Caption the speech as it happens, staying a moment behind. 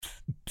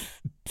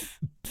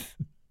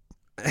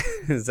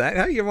Is that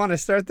how you want to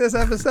start this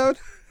episode?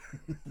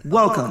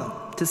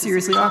 Welcome to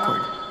Seriously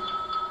Awkward.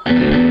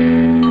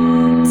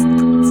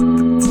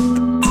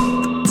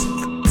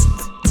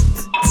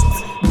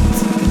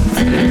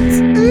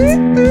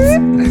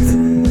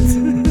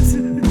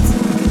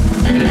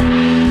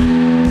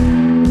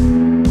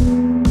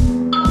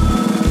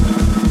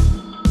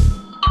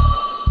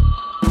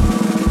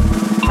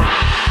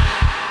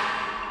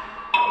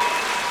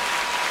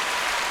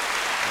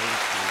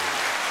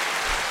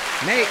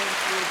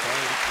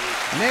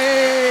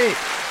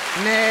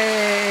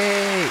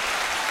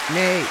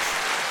 Nate.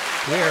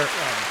 Where?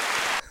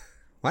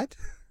 What?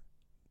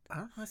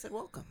 I said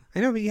welcome.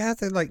 I know, but you have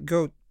to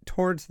go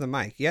towards the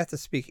mic. You have to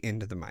speak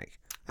into the mic.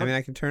 I mean,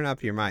 I can turn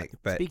up your mic,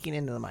 but Speaking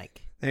into the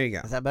mic. there you go.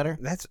 Is that better?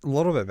 That's a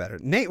little bit better.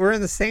 Nate, we're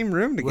in the same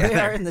room together. We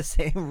are in the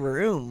same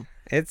room.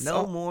 It's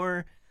No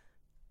more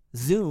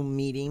Zoom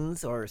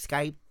meetings or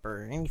Skype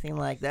or anything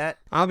like that.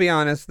 I'll be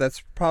honest,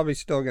 that's probably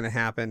still going to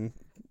happen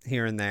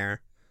here and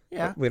there.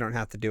 Yeah. But we don't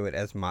have to do it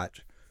as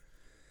much.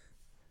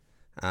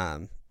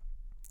 I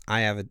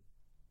have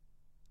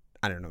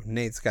I don't know,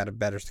 Nate's got a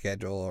better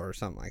schedule or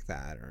something like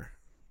that, or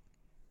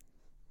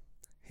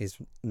he's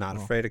not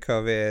afraid of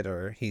COVID,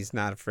 or he's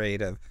not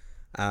afraid of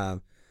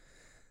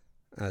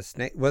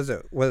snake. Was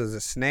it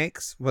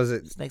snakes? Was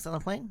it Snakes on the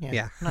plane?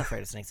 Yeah. I'm not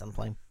afraid of snakes on the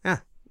plane. Yeah.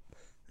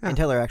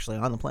 Until they're actually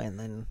on the plane,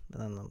 then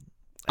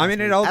I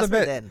mean, it all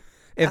depends.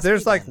 If Ask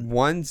there's me then.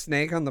 one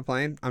snake on the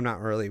plane, I'm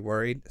not really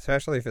worried,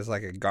 especially if it's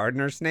like a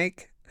gardener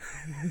snake.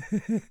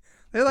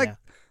 They're like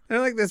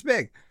this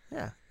big.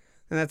 Yeah.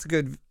 And that's a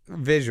good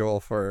visual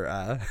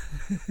for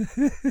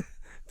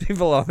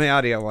people on the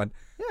audio one.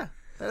 Yeah,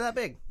 they're that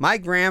big. My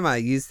grandma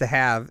used to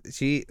have,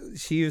 she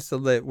used to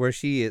live where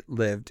she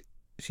lived.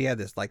 She had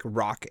this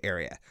rock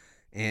area,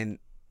 and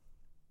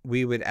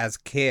we would, as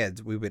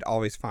kids, we would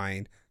always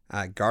find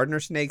gardener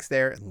snakes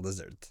there and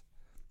lizards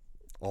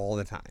all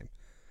the time.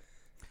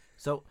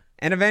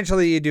 And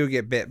eventually you do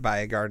get bit by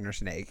a gardener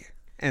snake,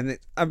 and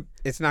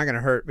it's not going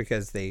to hurt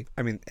because it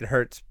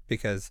hurts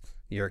because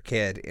you're a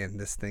kid and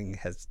this thing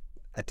has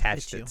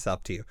attached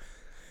itself to you,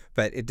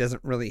 but it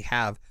doesn't really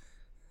have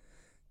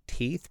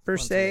teeth per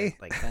se.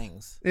 Like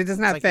fangs. It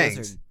doesn't have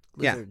fangs.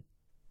 Lizard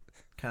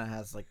kind of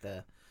has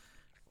the.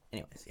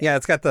 Anyways. Yeah,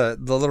 it's got the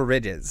little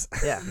ridges.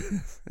 Yeah.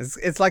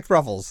 It's like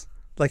Ruffles.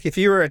 Like if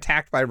you were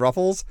attacked by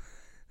Ruffles,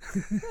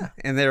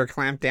 and they were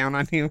clamped down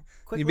on you,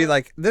 you'd be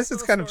like, "This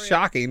is kind of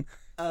shocking."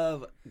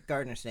 Of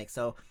gardener snakes.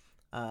 So,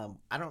 I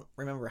don't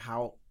remember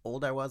how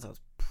old I was. I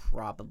was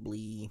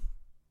probably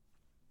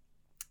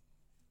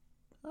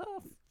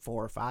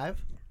 4 or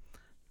 5.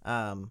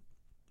 My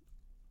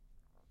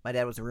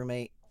dad was a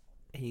roommate.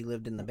 He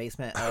lived in the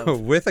basement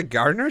of with a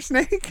gardener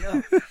snake.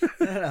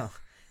 No.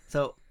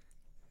 So,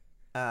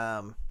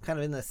 kind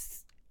of in the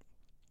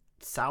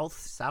South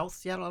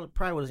Seattle.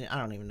 Probably wasn't. I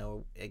don't even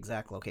know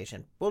exact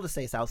location. We'll just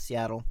say South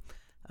Seattle.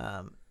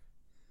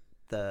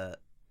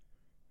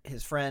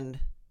 His friend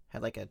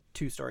had a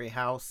 2-story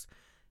house.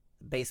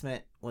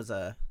 Basement was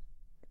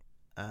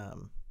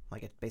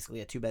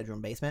basically a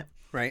 2-bedroom basement.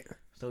 Right.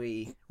 So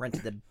we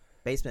rented the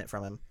basement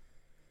from him,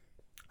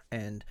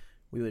 and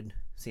we would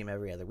see him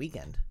every other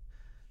weekend.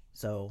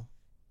 So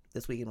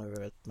this weekend we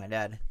were with my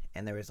dad,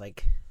 and there was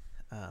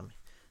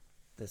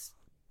this.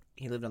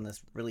 He lived on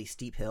this really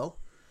steep hill.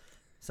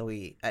 So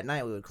at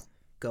night we would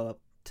go up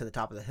to the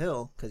top of the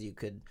hill because you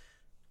could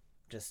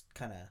just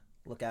kind of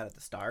look out at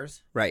the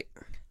stars. Right.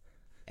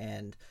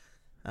 And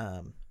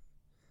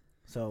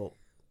so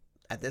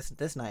at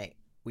this night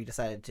we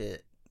decided to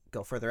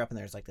go further up, and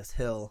there's this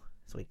hill.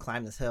 So we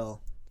climbed this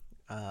hill.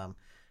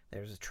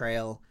 There's a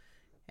trail,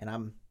 and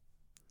I'm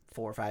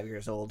 4 or 5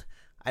 years old.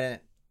 I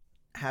didn't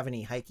have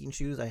any hiking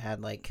shoes. I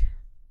had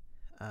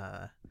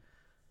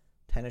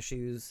tennis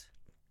shoes,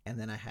 and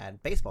then I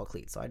had baseball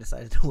cleats. So I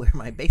decided to wear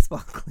my baseball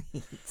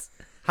cleats.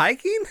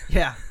 Hiking?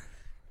 Yeah.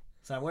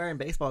 So I'm wearing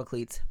baseball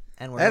cleats,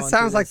 and that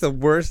sounds like the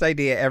worst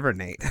idea ever,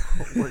 Nate.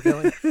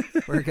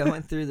 We're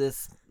going through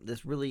this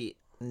really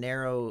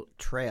narrow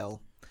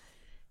trail,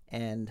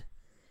 and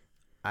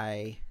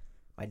my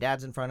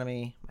dad's in front of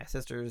me, my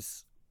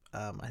sister's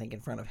I think in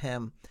front of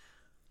him,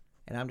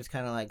 and I'm just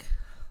kind of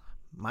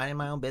minding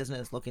my own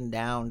business, looking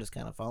down, just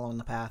kind of following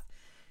the path,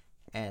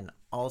 and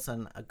all of a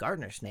sudden a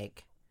gardener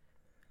snake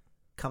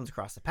comes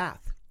across the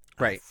path.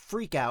 Right. I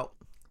freak out,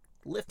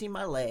 lifting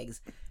my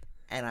legs,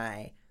 and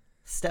I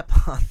step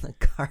on the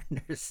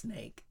gardener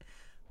snake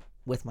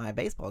with my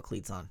baseball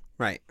cleats on.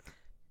 Right.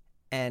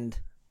 And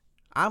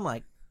I'm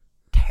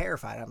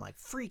terrified. I'm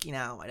freaking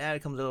out. My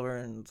dad comes over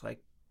and it's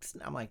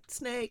I'm like,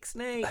 snake.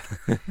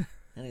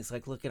 And he's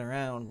looking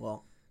around.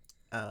 Well,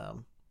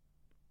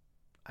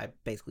 I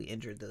basically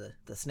injured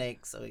the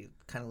snake. So he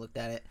kind of looked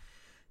at it.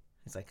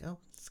 He's like, oh,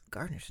 it's a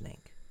gardener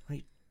snake. What are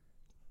you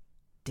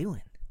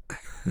doing?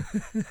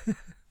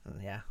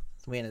 Yeah.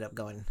 So we ended up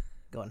going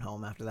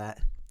home after that.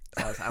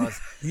 So I was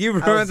You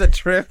ruined the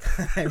trip.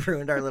 I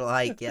ruined our little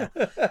hike. Yeah.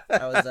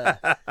 I was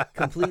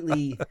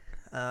completely,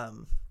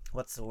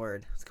 what's the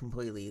word? It's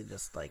completely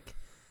just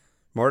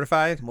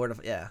mortified.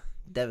 Yeah.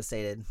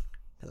 Devastated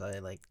because I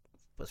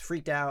was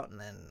freaked out and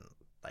then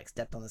like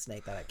stepped on the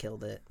snake that I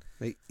killed it.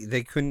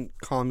 They couldn't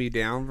calm you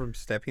down from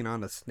stepping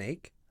on a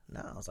snake?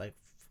 No, I was like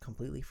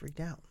completely freaked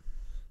out.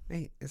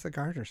 Hey, it's a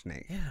garter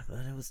snake. Yeah, but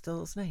it was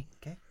still a snake,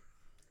 okay?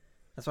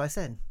 That's what I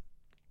said.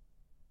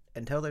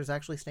 Until there's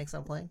actually snakes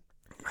on a plane,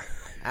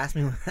 ask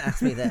me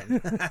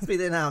then. Ask me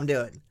then how I'm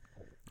doing.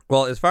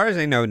 Well, as far as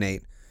I know,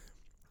 Nate,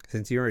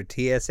 since you're a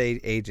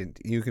TSA agent,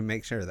 you can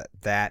make sure that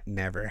that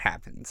never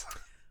happens.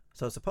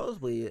 So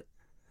supposedly,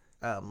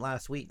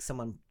 last week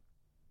someone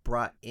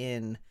brought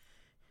in.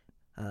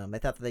 They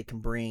thought that they can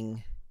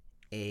bring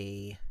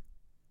a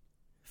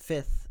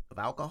fifth of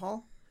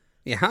alcohol.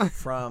 Yeah.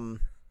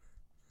 From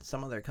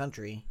some other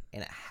country,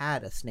 and it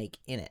had a snake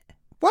in it.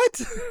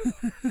 What?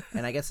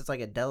 And I guess it's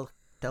like a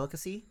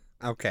delicacy.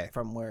 Okay.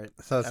 From where.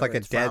 So it's like a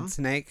dead from.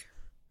 snake.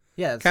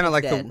 Yeah, kind of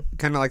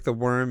like the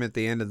worm at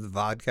the end of the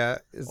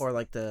vodka, or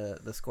like the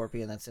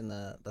scorpion that's in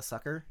the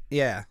sucker.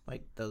 Yeah.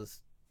 Like those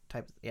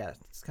types. Yeah,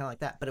 it's kind of like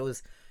that, but it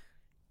was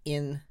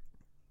in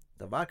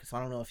the vodka. So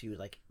I don't know if you would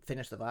like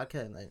finish the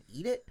vodka and then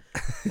eat it,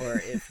 or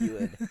if you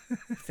would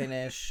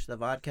finish the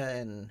vodka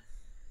and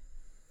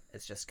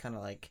it's just kind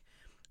of like.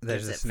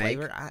 There's a snake.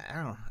 Flavor?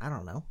 I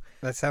don't know.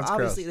 That sounds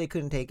Obviously, gross. they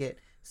couldn't take it,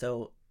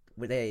 so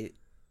they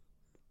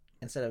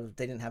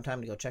didn't have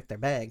time to go check their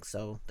bags,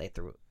 so they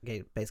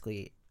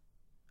basically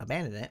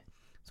abandoned it.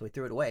 So we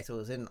threw it away. So it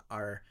was in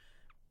our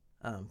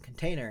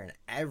container, and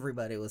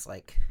everybody was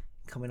like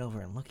coming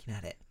over and looking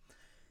at it.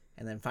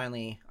 And then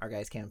finally, our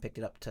guys came and picked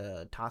it up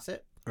to toss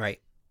it.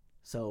 Right.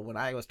 So when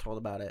I was told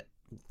about it,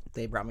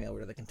 they brought me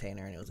over to the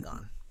container, and it was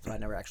gone. So I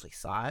never actually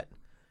saw it,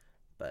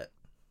 but.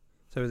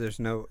 So there's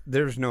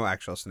no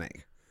actual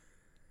snake.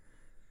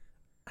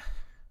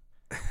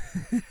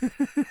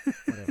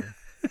 Whatever.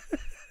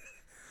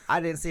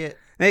 I didn't see it.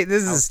 Hey,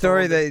 this is a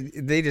story that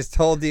they just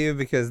told you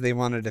because they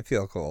wanted to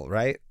feel cool,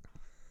 right?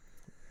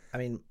 I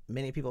mean,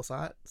 many people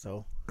saw it,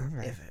 so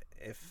okay.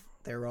 if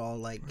they're all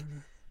like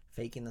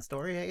faking the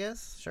story, I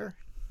guess, sure.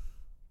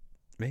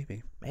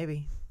 Maybe.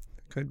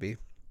 Could be.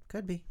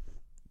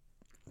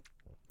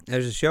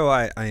 There's a show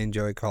I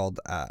enjoy called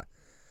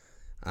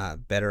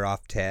Better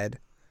Off Ted.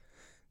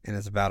 And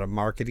it's about a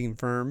marketing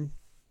firm,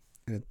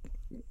 and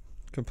a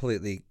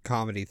completely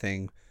comedy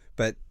thing.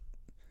 But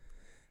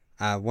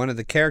one of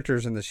the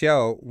characters in the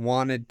show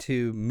wanted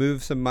to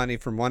move some money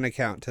from one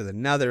account to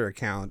another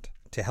account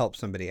to help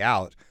somebody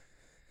out.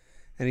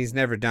 And he's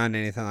never done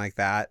anything like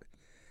that.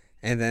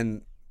 And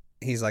then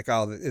he's like,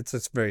 oh, it's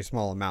a very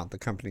small amount. The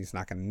company's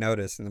not going to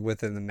notice. And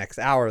within the next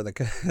hour,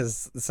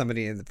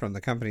 somebody from the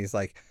company is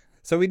like,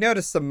 so we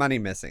noticed some money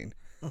missing.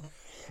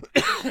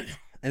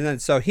 And then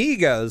so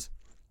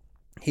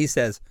he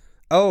says,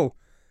 oh,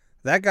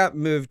 that got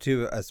moved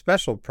to a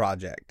special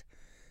project.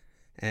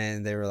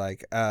 And they were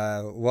like,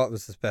 what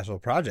was the special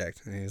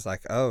project? And he was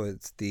like, oh,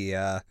 it's the,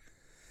 and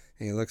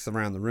he looks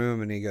around the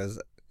room and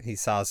he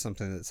saw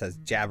something that says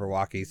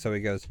Jabberwocky. So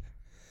he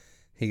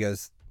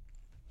goes,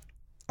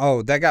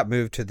 oh, that got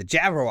moved to the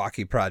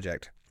Jabberwocky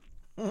project.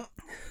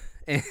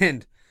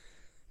 and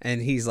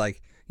he's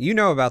like, you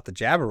know about the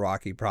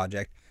Jabberwocky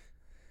project.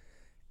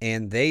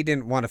 And they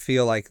didn't want to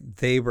feel like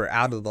they were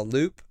out of the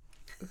loop.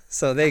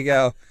 So they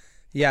go,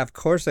 yeah, of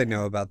course I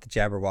know about the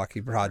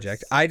Jabberwocky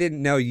project. I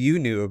didn't know you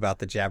knew about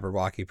the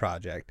Jabberwocky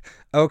project.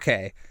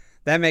 Okay,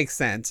 that makes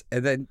sense.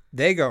 And then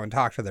they go and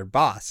talk to their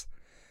boss.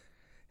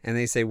 And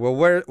they say, well,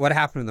 what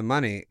happened to the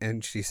money?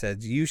 And she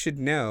said, you should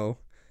know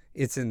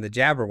it's in the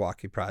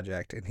Jabberwocky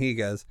project. And he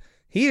goes,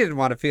 he didn't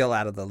want to feel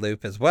out of the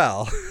loop as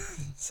well.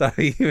 So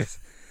he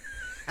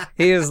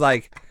was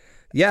like,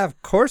 yeah,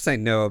 of course I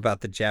know about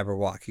the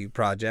Jabberwocky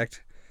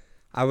project.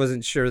 I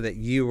wasn't sure that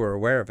you were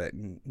aware of it.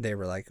 And they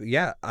were like,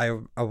 yeah,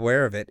 I'm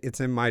aware of it. It's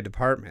in my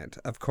department.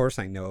 Of course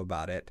I know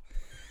about it.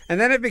 And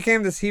then it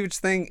became this huge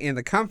thing in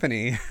the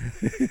company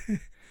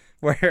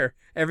where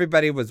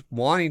everybody was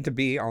wanting to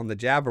be on the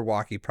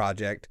Jabberwocky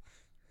project.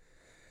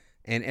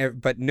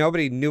 But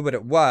nobody knew what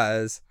it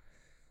was.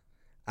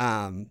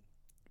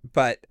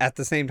 But at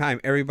the same time,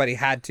 everybody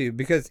had to,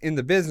 because in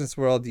the business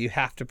world, you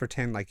have to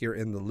pretend like you're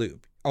in the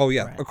loop. Oh,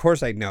 yeah, right. Of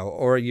course I know.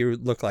 Or you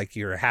look like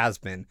you're a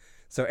has-been.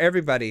 So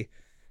everybody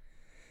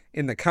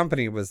in the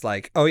company was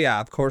like, oh,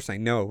 yeah, of course I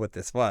know what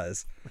this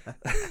was. Of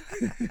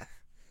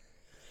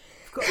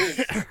course.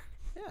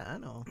 Yeah, I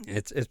know.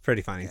 It's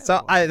pretty funny. Yeah,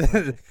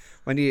 so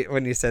when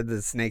you said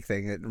the snake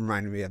thing, it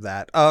reminded me of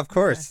that. Oh, of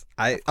course.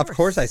 Of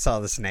course I saw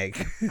the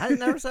snake. I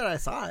never said I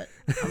saw it.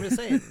 I'm just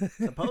saying,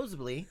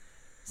 supposedly,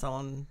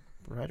 someone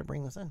tried to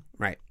bring this in.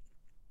 Right.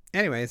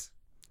 Anyways,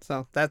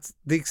 so that's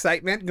the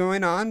excitement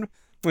going on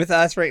with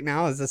us right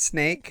now is a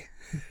snake.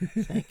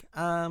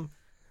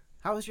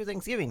 How was your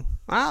Thanksgiving?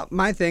 Well,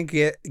 my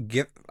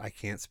I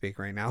can't speak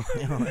right now.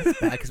 That's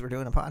bad because we're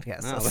doing a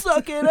podcast. So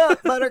suck it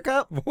up,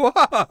 Buttercup.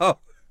 Whoa.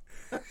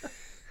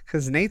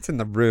 Because Nate's in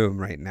the room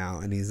right now,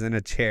 and he's in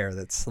a chair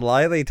that's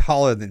slightly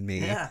taller than me.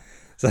 Yeah.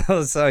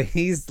 So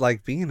he's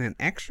like being an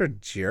extra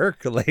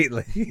jerk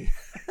lately.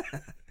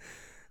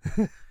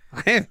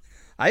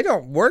 I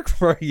don't work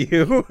for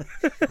you.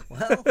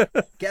 Well,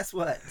 guess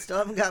what? Still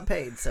haven't got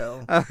paid,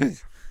 so.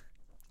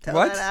 Till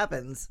What? that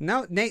happens.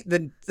 No, Nate,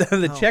 the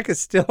Oh. check is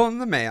still in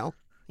the mail.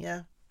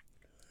 Yeah.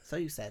 So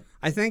you said.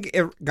 I think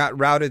it got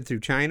routed through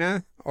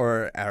China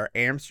or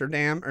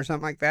Amsterdam or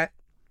something like that.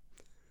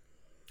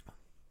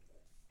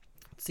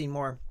 Seen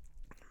more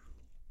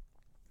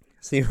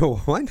See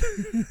what?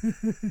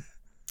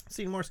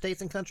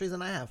 states and countries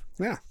than I have.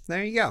 Yeah,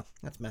 there you go.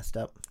 That's messed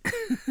up.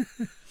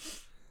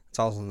 It's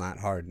also not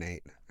hard,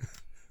 Nate.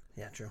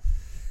 Yeah, true.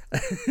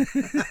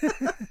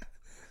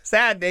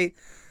 Sad, Nate.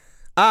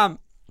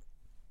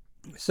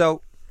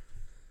 So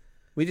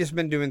we just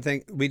been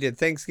doing we did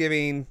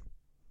Thanksgiving,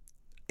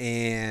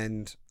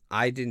 and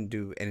I didn't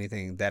do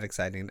anything that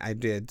exciting. I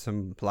did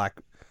some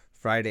Black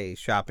Friday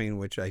shopping,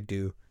 which I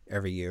do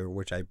every year,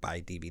 which I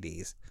buy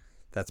DVDs.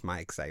 That's my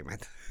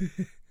excitement.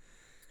 Did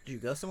you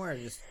go somewhere or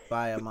just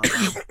buy them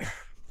online?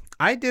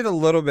 I did a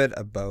little bit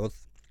of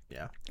both.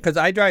 Yeah. Because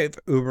I drive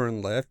Uber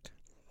and Lyft.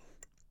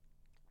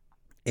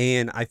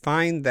 And I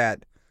find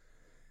that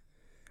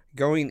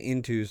going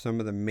into some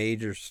of the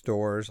major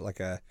stores,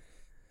 like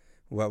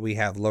what we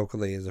have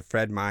locally is a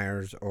Fred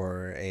Meyer's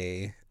or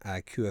a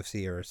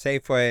QFC or a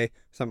Safeway,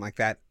 something like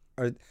that,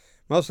 or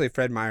mostly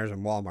Fred Meyer's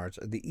and Walmart's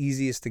are the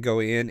easiest to go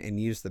in and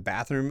use the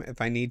bathroom if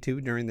I need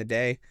to during the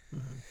day.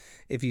 Mm-hmm.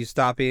 If you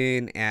stop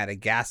in at a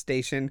gas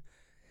station,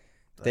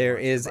 there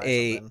is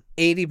a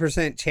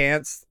 80%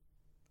 chance,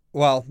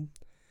 well,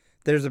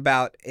 there's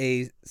about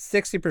a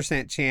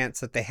 60%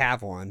 chance that they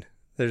have one.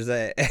 There's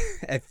a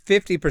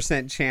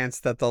 50% chance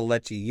that they'll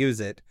let you use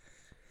it.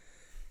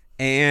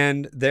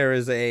 And there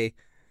is a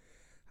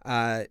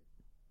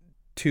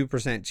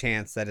 2%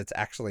 chance that it's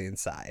actually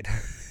inside.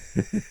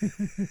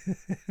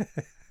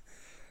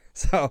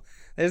 So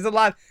there's a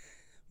lot.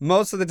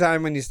 Most of the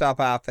time when you stop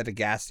off at a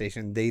gas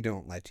station, they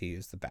don't let you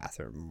use the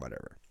bathroom or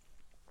whatever.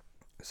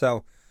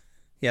 So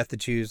you have to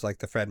choose like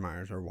the Fred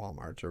Meyer's or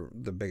Walmart's or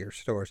the bigger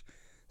stores.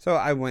 So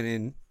I went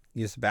in,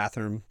 used the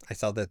bathroom. I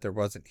saw that there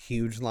wasn't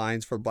huge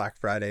lines for Black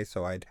Friday,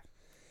 so I'd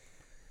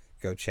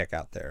go check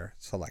out their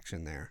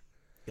selection there.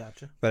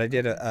 Gotcha. But I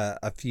did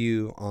a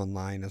few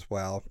online as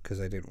well because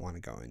I didn't want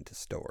to go into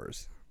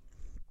stores.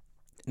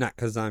 Not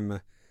because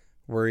I'm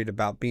worried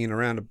about being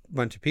around a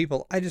bunch of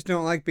people. I just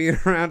don't like being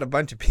around a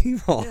bunch of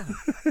people. Yeah,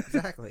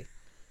 exactly.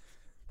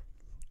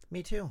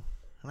 Me too.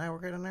 And I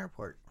work at an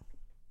airport.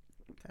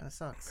 Kind of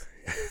sucks.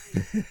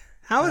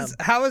 How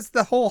is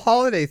the whole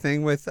holiday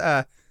thing with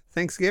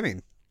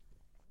Thanksgiving?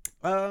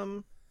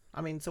 I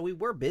mean, so we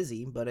were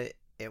busy, but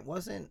it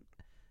wasn't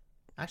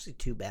actually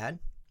too bad.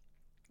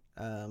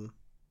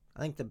 I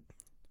think the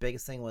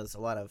biggest thing was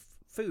a lot of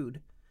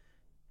food,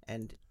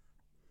 and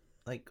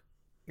like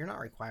you're not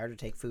required to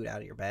take food out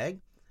of your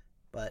bag,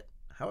 but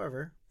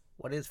however,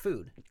 what is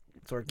food?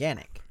 It's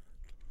organic,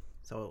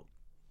 so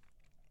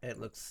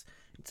it's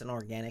an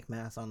organic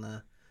mass on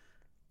the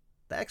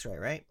X-ray,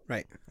 right?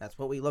 Right. That's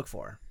what we look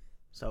for.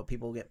 So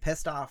people get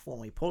pissed off when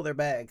we pull their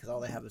bag because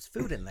all they have is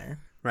food in there.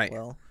 Right.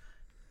 Well,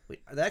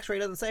 the X-ray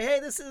doesn't say, "Hey,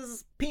 this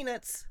is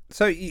peanuts."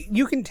 So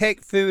you can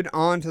take food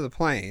onto the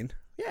plane.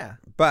 Yeah.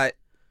 But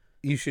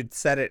you should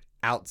set it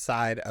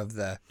outside of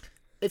the...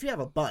 If you have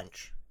a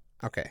bunch.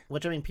 Okay.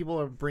 Which, I mean, people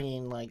are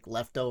bringing, like,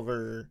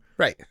 leftover...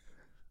 Right.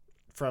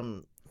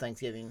 From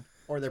Thanksgiving.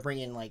 Or they're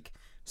bringing, like,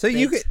 so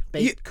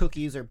baked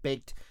cookies or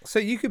baked... So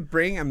you could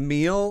bring a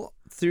meal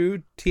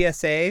through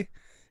TSA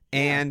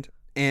and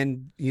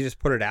you just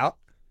put it out?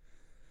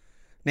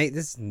 Nate,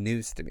 this is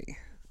news to me.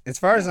 As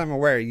far as I'm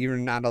aware, you're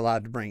not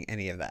allowed to bring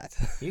any of that.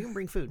 You can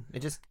bring food.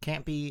 It just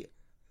can't be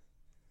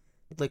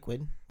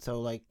liquid.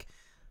 So, like...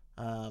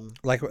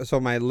 So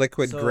my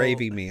liquid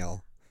gravy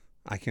meal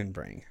I can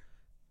bring.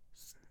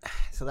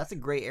 So that's a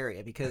gray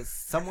area because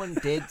someone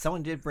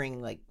did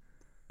bring like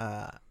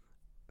I'm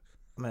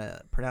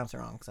gonna pronounce it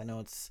wrong because I know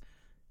it's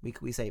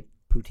we say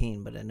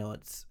poutine, but I know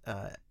it's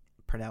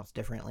pronounced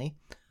differently.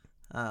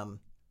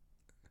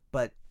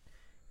 But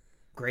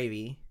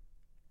gravy,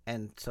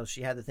 and so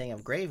she had the thing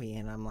of gravy,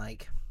 and I'm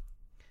like,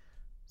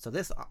 so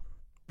this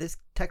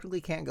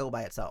technically can't go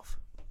by itself.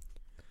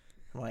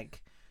 I'm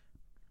like,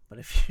 but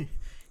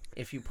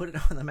if you put it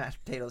on the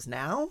mashed potatoes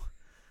now,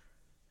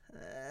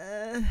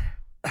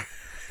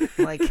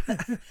 like,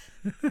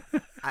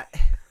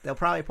 they'll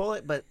probably pull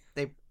it, but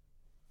they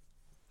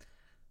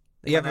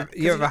you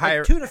have a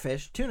higher tuna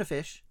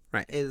fish.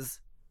 Right. Is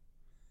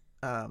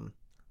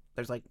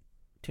there's like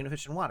tuna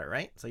fish and water,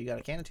 right? So you got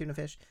a can of tuna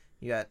fish.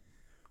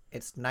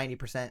 It's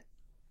 90%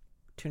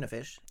 tuna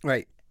fish.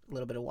 Right. A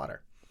little bit of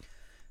water.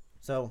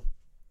 So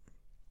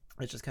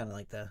it's just kind of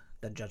like the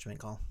judgment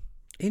call.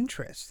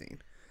 Interesting.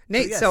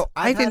 Nate, so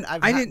I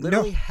didn't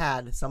literally know.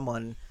 had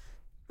someone,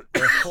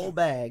 their whole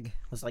bag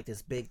was like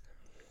this big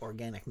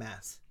organic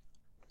mass.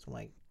 So I'm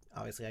like,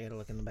 obviously I got to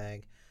look in the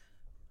bag.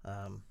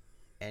 So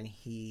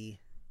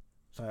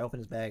I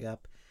opened his bag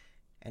up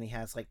and he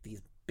has like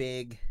these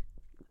big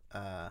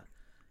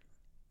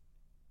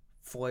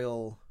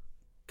foil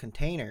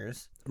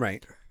containers.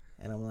 Right.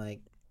 And I'm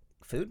like,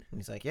 food? And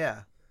he's like,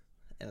 yeah.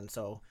 And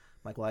so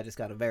I'm like, well, I just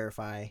got to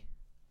verify.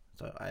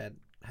 So I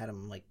had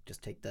him like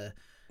just take the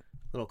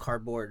little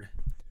cardboard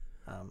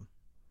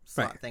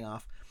slot thing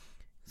off.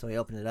 So he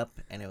opened it up,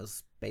 and it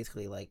was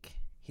basically like,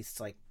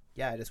 he's like,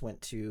 yeah, I just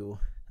went to,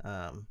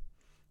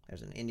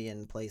 there's an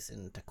Indian place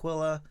in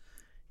Tequila,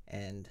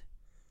 and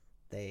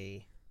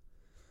I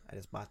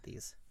just bought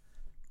these.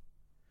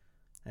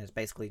 And it's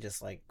basically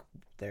just like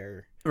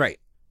their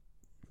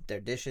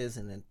dishes,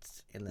 and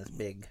it's in this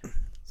big,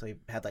 so he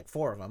had like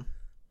 4 of them.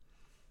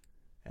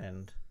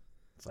 And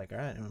it's like, all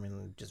right, I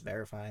mean, just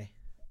verify.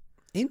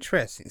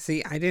 Interesting.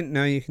 See, I didn't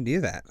know you can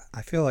do that.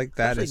 I feel like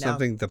that Especially is now,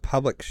 something the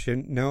public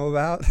shouldn't know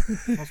about.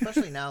 well,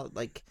 especially now,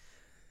 like,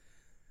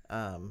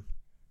 I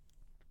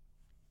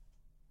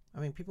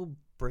mean, people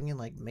bring in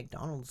like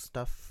McDonald's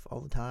stuff all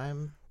the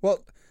time,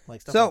 Well,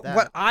 like stuff so like that.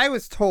 what I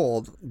was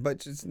told,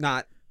 but it's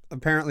not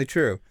apparently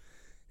true,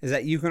 is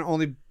that you can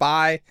only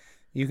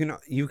you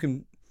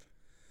can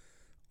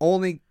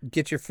only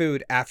get your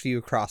food after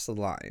you cross the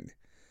line.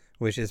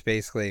 Which is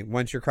basically,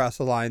 once you cross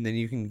the line, then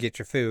you can get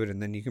your food,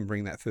 and then you can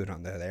bring that food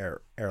on the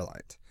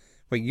airlines.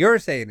 What you're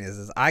saying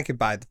is I could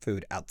buy the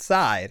food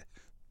outside,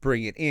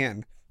 bring it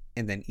in,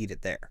 and then eat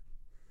it there.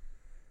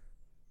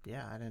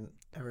 Yeah,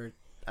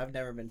 I've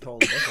never been told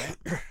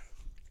different.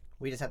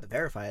 We just have to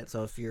verify it.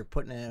 So if you're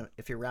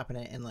wrapping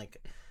it in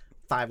like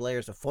 5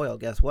 layers of foil,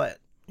 guess what?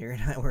 We're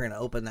gonna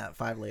open that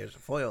 5 layers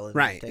of foil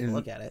and take a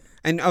look at it.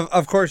 And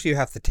of course, you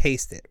have to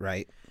taste it,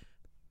 right?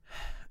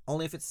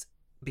 Only if it's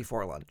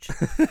before lunch.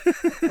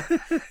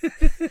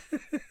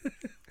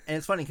 And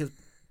it's funny because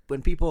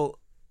when people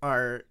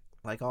are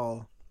like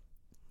all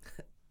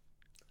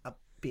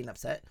being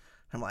upset,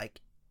 I'm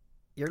like,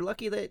 you're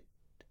lucky that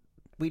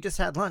we just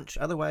had lunch.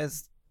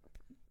 Otherwise,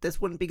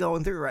 this wouldn't be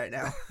going through right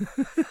now.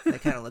 They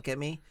kind of look at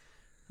me,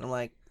 and I'm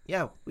like,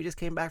 yeah, we just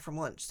came back from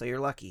lunch, so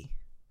you're lucky.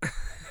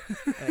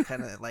 And it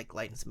kind of like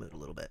lightens the mood a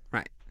little bit.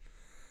 Right.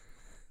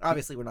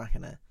 Obviously, we're not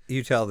gonna.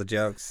 You tell the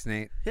jokes,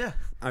 Nate. Yeah.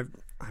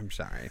 I'm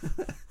sorry.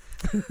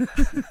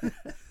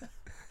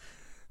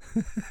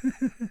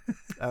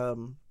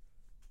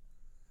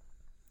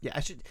 Yeah, I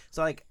should.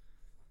 So like,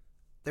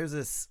 there's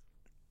this.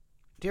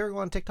 Do you ever go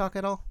on TikTok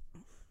at all?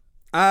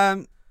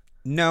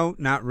 No,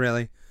 not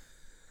really.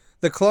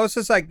 The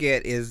closest I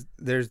get is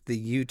there's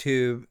the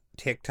YouTube,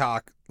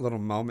 TikTok little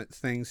moments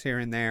things here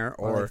and there,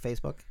 or like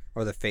Facebook,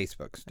 or the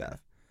Facebook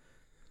stuff.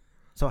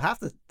 So half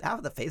the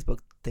Facebook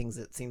things,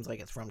 it seems like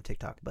it's from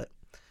TikTok, but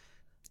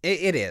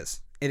it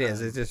is. It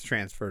is. It's just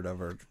transferred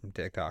over from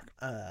TikTok.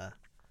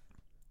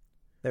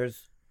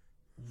 There's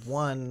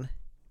one.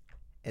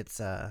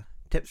 It's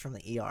tips from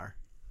the ER.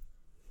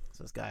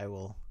 So this guy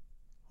will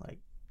like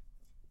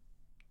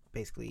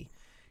basically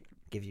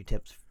give you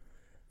tips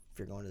if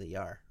you're going to the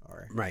ER,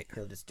 or right.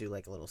 He'll just do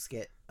like a little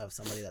skit of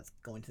somebody that's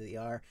going to the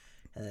ER,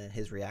 and then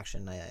his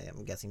reaction,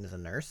 I'm guessing, is a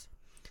nurse.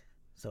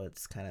 So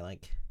it's kind of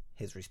like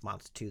his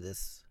response to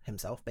this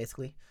himself,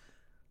 basically.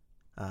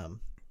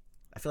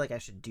 I feel like I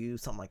should do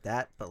something like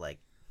that, but like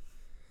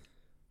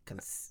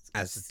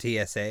as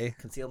a TSA,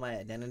 conceal my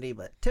identity,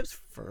 but tips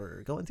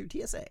for going through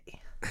TSA.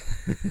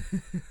 I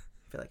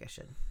feel like I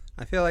should.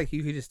 I feel like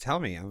you could just tell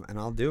me, and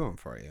I'll do them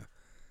for you.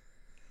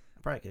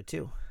 I probably could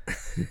too.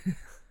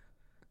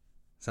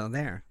 So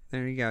there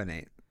you go,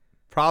 Nate.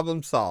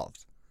 Problem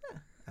solved. Yeah,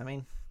 I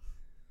mean,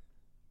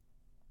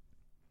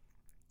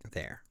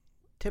 there.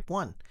 Tip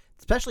 1,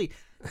 especially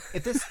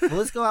if will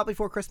this go out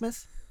before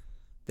Christmas?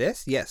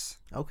 This, yes.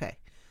 Okay.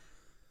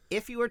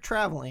 If you are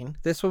traveling,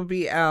 this will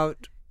be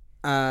out.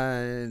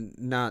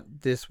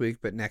 Not this week,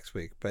 but next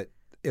week. But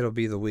it'll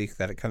be the week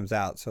that it comes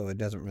out, so it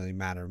doesn't really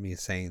matter me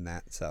saying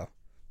that. So,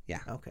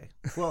 yeah. Okay.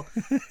 Well,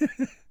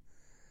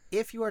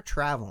 if you are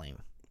traveling,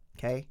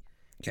 okay,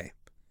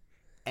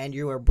 and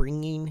you are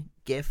bringing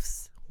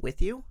gifts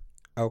with you,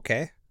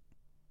 okay,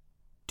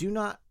 do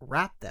not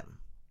wrap them,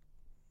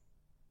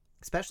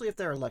 especially if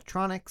they're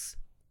electronics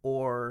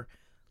or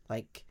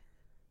like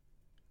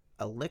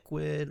a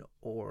liquid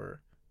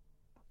or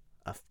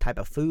a type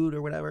of food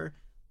or whatever.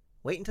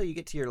 Wait until you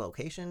get to your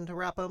location to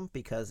wrap them,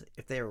 because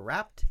if they're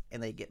wrapped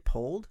and they get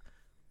pulled,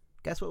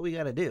 guess what we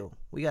got to do?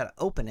 We got to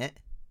open it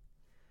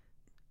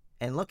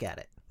and look at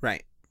it.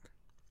 Right.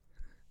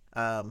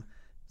 So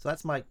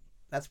that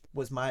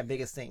was my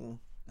biggest thing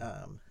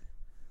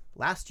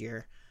last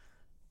year,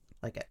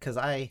 like, because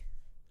I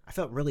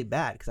felt really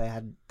bad because I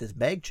had this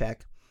bag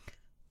check,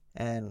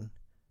 and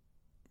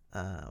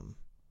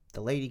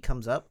the lady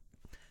comes up,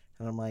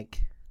 and I'm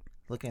like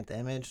looking at the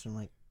image, and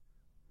I'm like,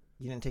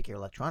 you didn't take your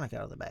electronic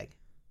out of the bag.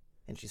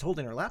 And she's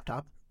holding her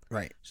laptop.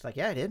 Right. She's like,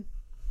 yeah, I did.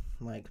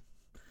 I'm like,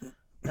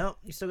 no,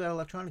 you still got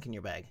electronic in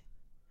your bag.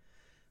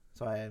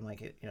 So I'm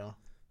like,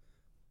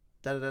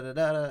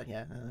 da-da-da-da-da,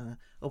 yeah,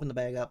 open the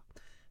bag up,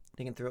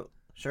 digging through it.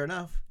 Sure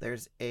enough,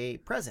 there's a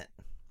present.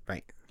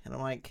 Right. And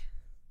I'm like,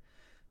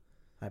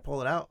 I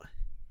pull it out,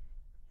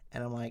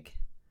 and I'm like,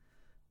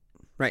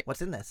 right,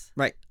 what's in this?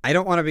 Right. I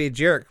don't want to be a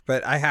jerk,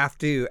 but I have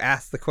to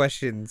ask the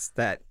questions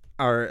that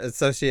are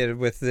associated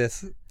with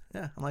this.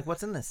 Yeah, I'm like,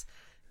 what's in this?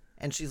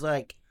 And she's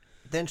like,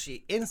 then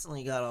she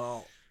instantly got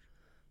all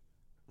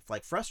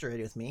like frustrated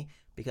with me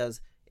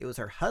because it was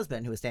her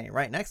husband who was standing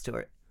right next to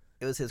her.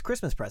 It was his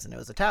Christmas present. It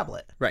was a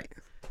tablet. Right.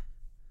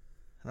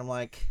 And I'm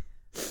like,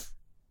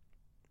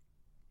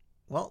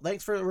 well,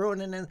 thanks for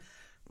ruining it.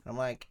 I'm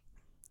like,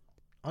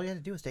 all you had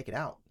to do is take it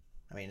out.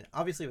 I mean,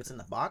 obviously, if it's in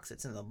the box,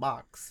 it's in the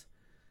box,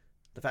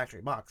 the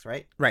factory box,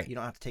 right? Right. You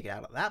don't have to take it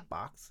out of that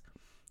box.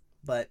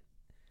 But,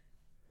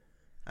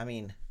 I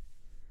mean,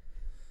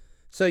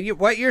 So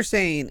what you're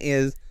saying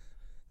is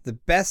the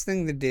best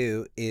thing to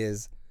do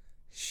is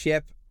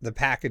ship the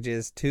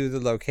packages to the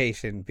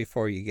location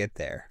before you get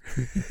there.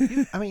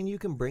 I mean, you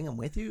can bring them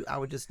with you. I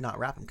would just not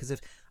wrap them because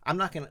if we're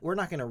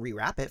not gonna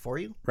rewrap it for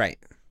you. Right.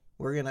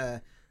 We're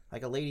gonna,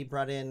 like a lady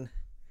brought in,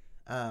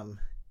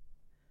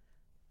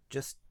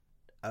 just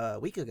a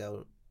week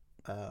ago.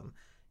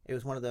 It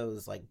was one of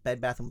those like Bed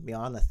Bath and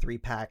Beyond, the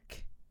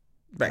 3-pack.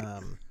 Right.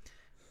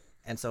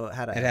 And so it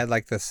had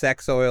like the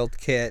sex oiled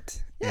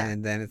kit, Yeah.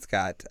 and then it's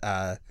got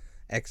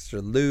extra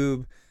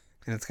lube,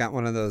 and it's got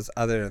one of those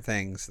other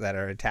things that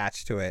are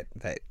attached to it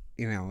that,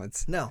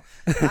 it's... No,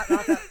 not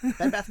that.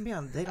 Bed Bath and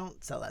Beyond, they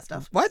don't sell that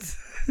stuff. What?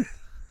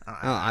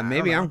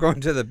 Maybe I'm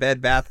going to the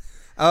Bed Bath.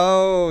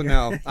 Oh,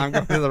 no, I'm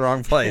going to the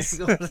wrong place.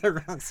 Going to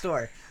the wrong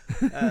store.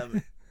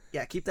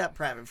 Yeah, keep that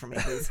private for me,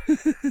 please.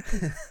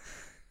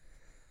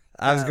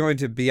 I was going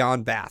to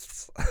Beyond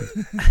Baths.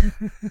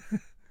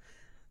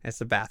 It's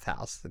a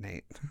bathhouse,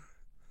 Nate.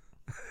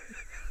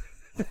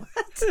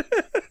 What?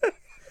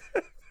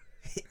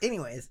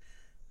 Anyways,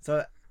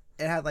 so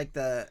it had like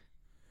the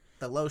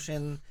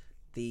lotion,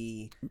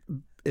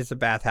 It's a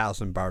bathhouse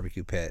and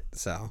barbecue pit,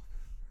 so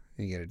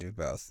you got to do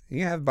both.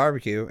 You have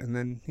barbecue and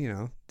then,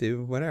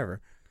 do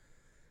whatever.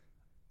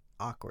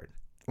 awkward.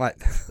 What?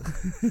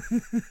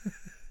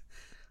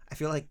 I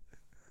feel like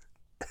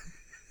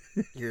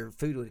your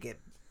food would get...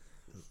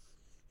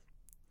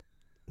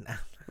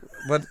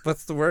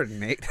 What's the word,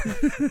 Nate?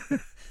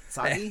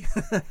 Soggy?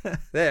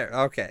 There,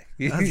 okay.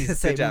 I was gonna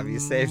say, Good job. You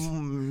saved.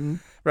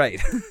 Right.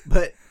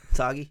 But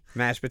soggy.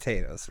 Mashed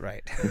potatoes,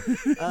 right.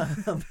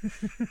 Um,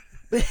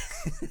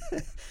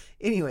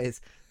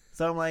 anyways,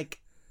 so I'm like,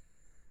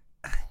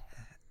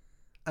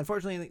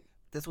 unfortunately,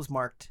 this was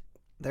marked.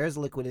 There is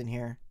liquid in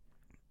here.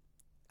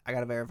 I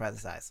gotta verify the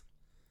size.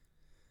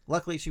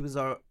 Luckily, she was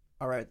all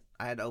right.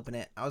 I had to open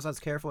it. I was as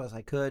careful as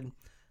I could,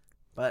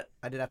 but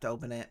I did have to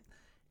open it,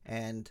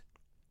 and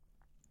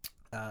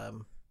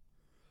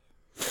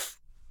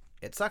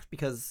it sucked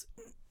because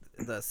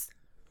it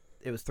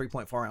was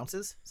 3.4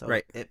 ounces, so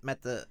Right. it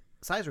met the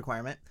size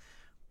requirement.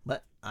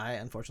 But I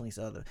unfortunately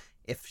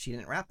if she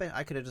didn't wrap it,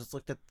 I could have just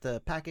looked at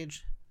the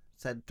package,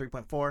 said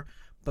 3.4,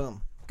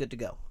 boom, good to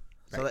go.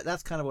 So Right.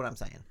 that's kind of what I'm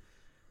saying.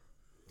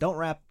 Don't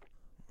wrap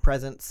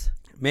presents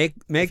Make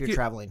if you're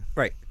traveling.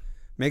 right.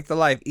 Make the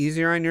life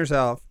easier on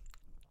yourself.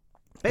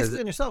 Basically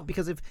on yourself,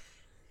 because if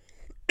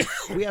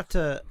we have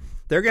to,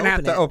 They're gonna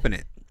have to open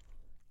it.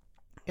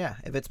 yeah,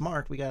 if it's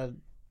marked, we gotta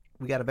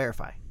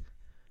verify.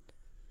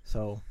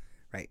 So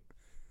Right.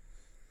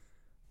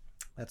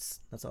 that's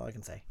all I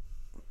can say.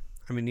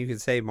 I mean, you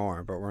could say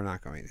more, but we're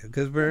not going to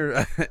because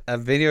we're a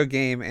video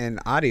game and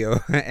audio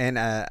and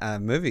a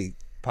movie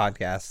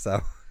podcast.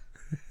 So,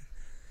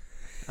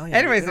 Oh yeah.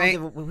 Anyways,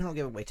 we don't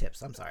give away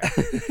tips. I'm sorry.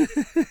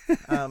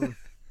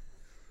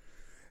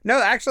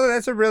 no, actually,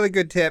 that's a really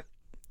good tip.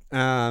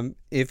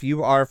 If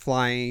you are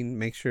flying,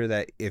 make sure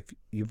that if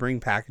you bring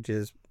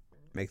packages,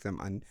 make them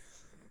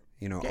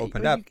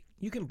opened up.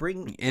 You can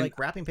bring And like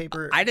wrapping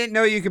paper. I didn't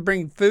know you could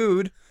bring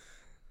food,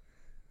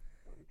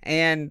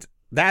 and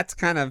that's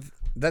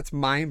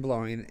mind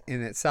blowing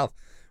in itself.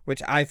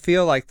 Which I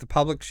feel like the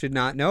public should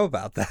not know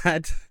about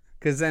that,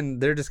 because then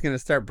they're just gonna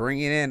start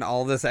bringing in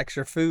all this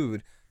extra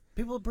food.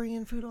 People bring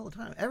in food all the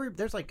time.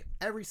 There's like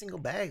every single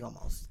bag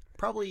almost.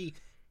 Probably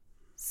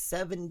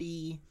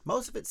 70.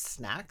 Most of it's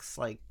snacks,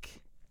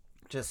 like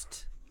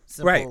just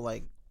simple Right.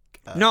 like.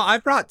 No, I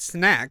brought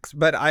snacks,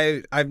 but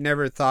I've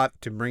never thought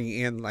to bring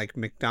in like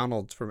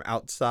McDonald's from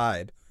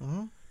outside.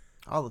 Mm-hmm.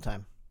 All the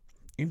time.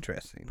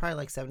 Interesting. Probably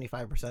like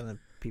 75% of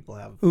people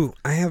have. Ooh,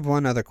 I have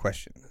one other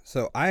question.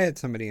 So I had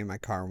somebody in my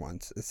car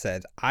once that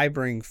said, I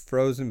bring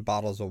frozen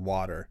bottles of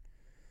water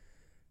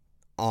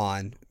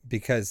on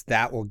because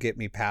that will get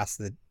me past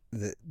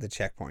the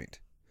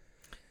checkpoint.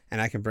 And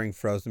I can bring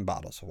frozen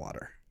bottles of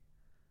water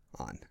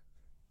on.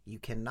 You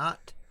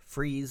cannot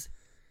freeze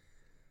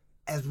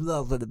as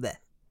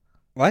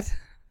What?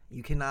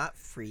 You cannot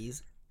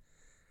freeze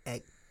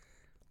egg.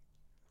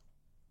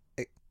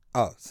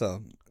 Oh,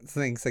 so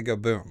things that go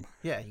boom.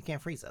 Yeah, you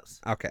can't freeze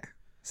those. Okay.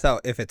 So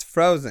if it's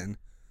frozen,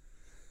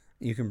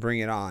 you can bring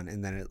it on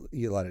and then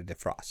you let it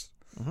defrost.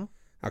 Mm-hmm.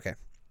 Okay.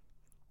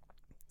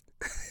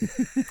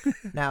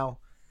 Now,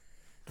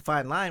 the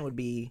fine line would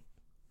be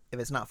if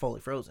it's not fully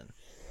frozen.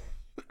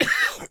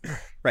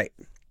 Right.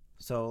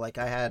 So, like,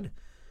 I had,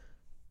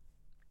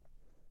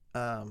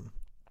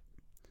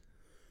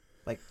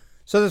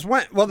 So this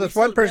one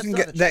person still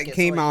have the that ticket,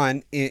 came so, like-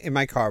 on in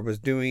my car was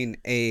doing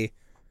a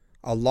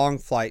long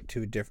flight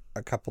to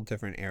a couple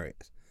different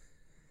areas.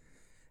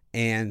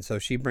 And so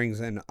she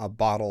brings in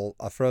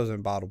a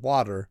frozen bottle of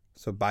water.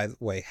 So by the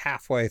way,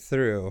 halfway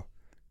through,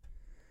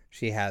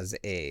 she has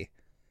a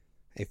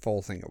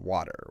full thing of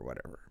water or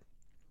whatever.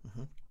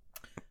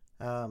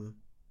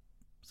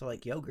 so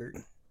like yogurt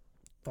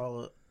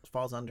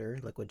falls under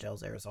liquid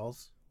gels,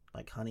 aerosols,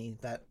 like honey.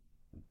 That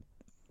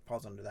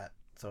falls under that,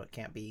 so it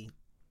can't be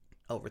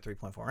over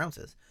 3.4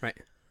 ounces. Right.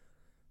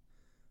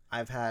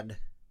 I've had,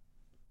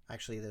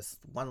 actually, this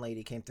one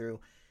lady came through,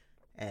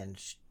 and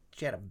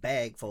she had a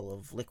bag full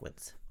of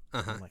liquids.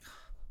 Uh-huh. I'm like,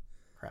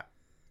 crap,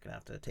 gonna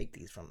have to take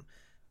these from.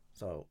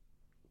 So,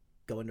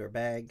 go into her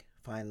bag,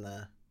 find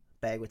the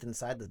bag within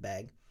inside the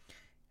bag,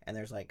 and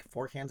there's like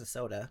 4 cans of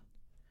soda,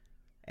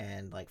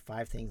 and like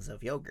 5 things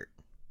of yogurt.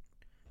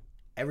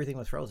 Everything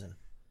was frozen.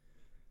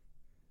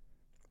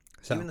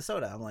 So. Even the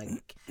soda. I'm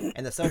like,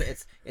 and the soda,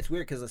 it's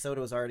weird because the soda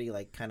was already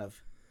like kind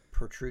of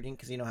protruding,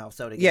 because you know how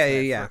soda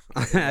gets. Yeah.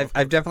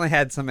 I've definitely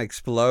had some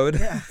explode.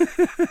 Yeah.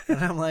 And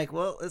I'm like,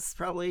 well, it's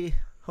probably,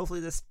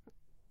 hopefully this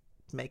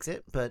makes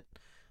it, but,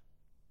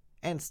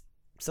 and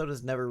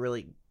soda's never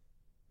really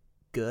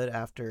good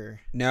after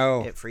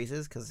No. it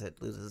freezes because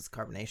it loses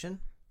carbonation,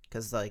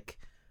 because like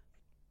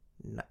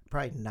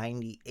probably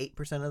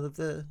 98% of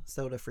the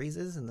soda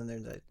freezes, and then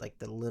there's like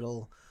the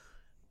little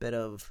bit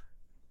of,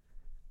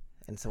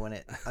 and so when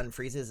it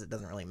unfreezes, it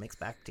doesn't really mix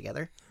back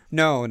together.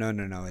 No,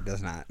 it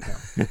does not.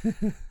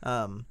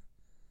 No.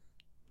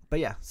 But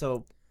yeah,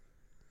 so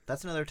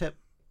that's another tip.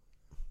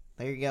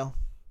 There you go.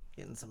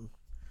 Getting some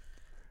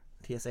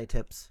TSA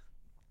tips.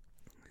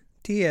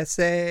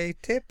 TSA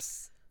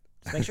tips.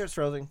 Just make sure it's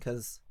frozen,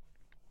 because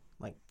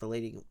like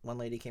one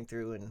lady came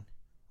through and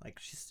like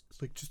she's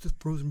like, just a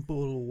frozen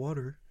bottle of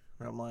water.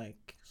 And I'm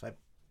like, so I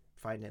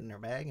find it in her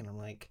bag, and I'm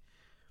like,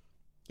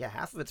 yeah,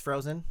 half of it's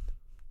frozen.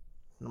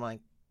 And I'm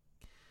like,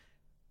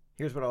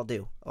 here's what I'll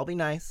do. I'll be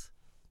nice.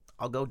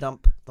 I'll go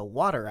dump the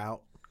water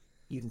out.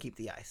 You can keep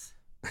the ice.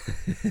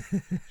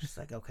 She's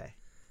like, okay.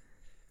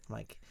 I'm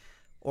like,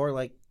 or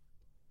like,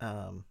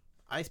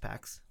 ice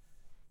packs,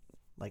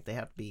 like they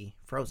have to be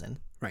frozen.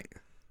 Right.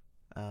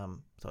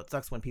 So it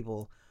sucks when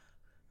people,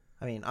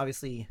 I mean,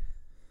 obviously,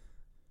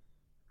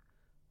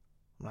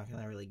 I'm not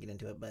going to really get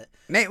into it, but.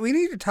 Nate, we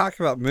need to talk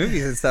about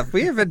movies and stuff.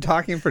 We have been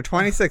talking for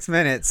 26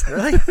 minutes.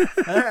 Really?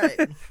 All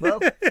right. Well,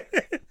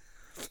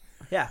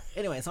 yeah.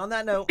 Anyways, on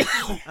that note.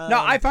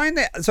 No, I find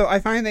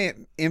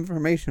the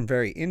information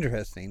very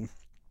interesting,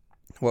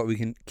 what we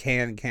can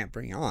and can't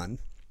bring on,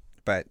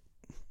 but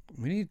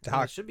we need to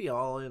talk. It should be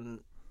all in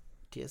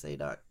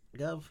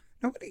TSA.gov.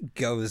 Nobody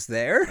goes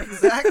there.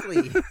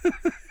 Exactly.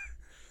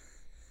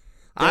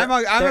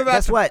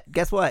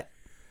 Guess what?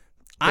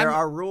 There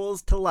are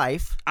rules to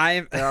life.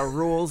 There are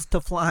rules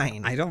to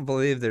flying. I don't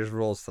believe there's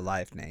rules to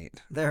life,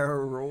 Nate. There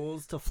are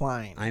rules to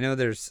flying. I know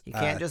there's. You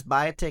can't just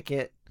buy a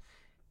ticket,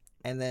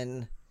 and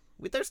then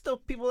there's still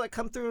people that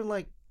come through and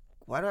like,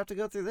 why do I have to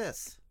go through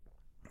this?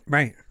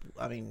 Right.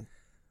 I mean,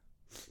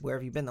 where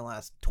have you been the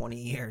last 20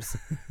 years?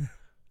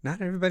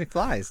 Not everybody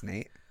flies,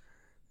 Nate.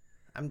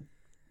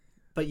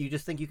 But you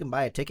just think you can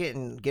buy a ticket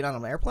and get on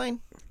an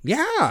airplane?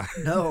 Yeah.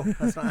 No,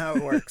 that's not how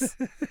it works.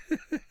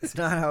 It's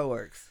not how it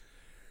works.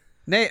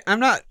 Nate, I'm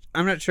not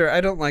sure. I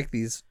don't like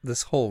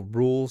this whole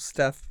rule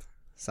stuff.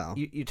 So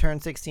you turn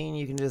 16,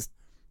 you can just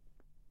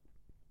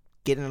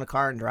get in a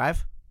car and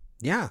drive?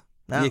 Yeah.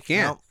 No, you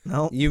can't.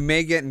 No. You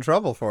may get in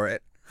trouble for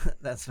it.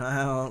 That's not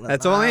how.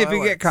 That's only if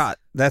you get caught.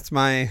 That's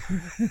my.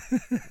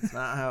 That's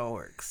not how it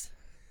works.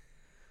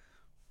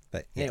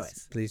 But yes,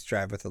 anyways, please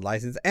drive with a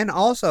license. And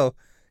also,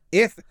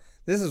 if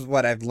this is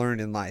what I've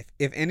learned in life,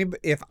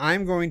 if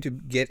I'm going to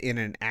get in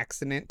an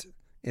accident,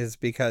 is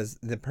because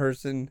the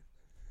person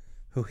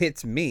who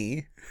hits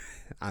me,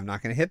 I'm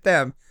not going to hit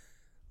them.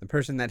 The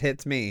person that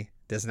hits me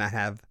does not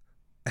have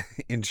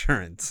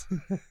insurance.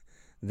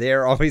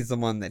 They're always the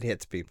one that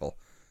hits people.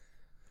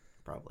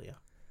 Probably, yeah.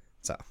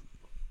 So,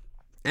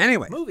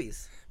 anyway.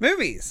 Movies.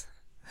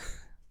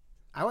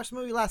 I watched a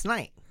movie last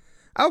night.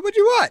 Oh, what'd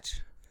you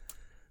watch?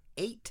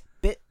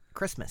 8-Bit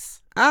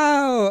Christmas.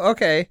 Oh,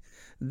 okay.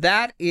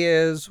 That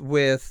is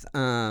with,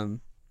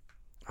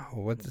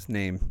 what's his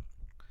name?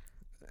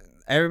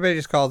 Everybody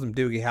just calls him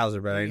Doogie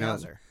Howser, but I know.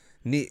 Howser.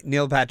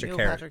 Neil Patrick Harris.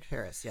 Neil Patrick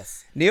Harris,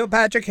 yes. Neil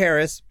Patrick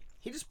Harris.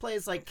 He just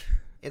plays like,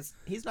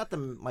 he's not the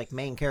like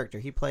main character.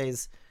 He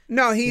plays.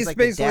 No, he's like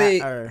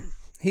basically.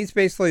 He's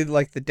basically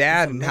like the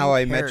dad in How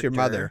I Met Your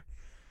Mother.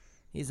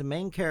 He's a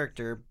main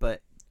character,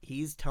 but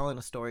he's telling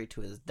a story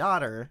to his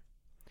daughter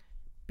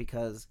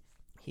because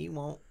he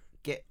won't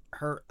get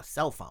her a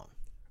cell phone.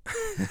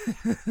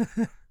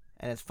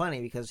 And it's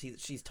funny because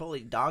she's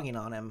totally dogging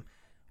on him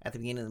at the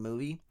beginning of the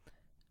movie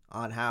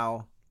on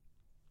how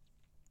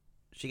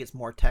she gets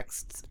more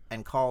texts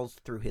and calls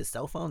through his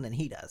cell phone than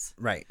he does.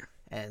 Right.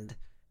 And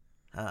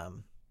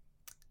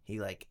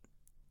he like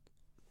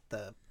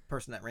the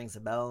person that rings the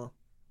bell,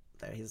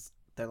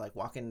 they're like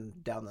walking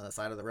down the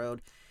side of the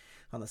road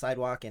on the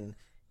sidewalk, and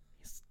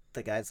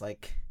the guy's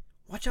like,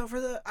 watch out for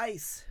the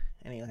ice,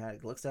 and he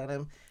like looks at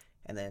him,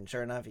 and then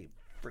sure enough he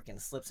freaking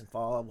slips and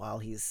falls while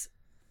he's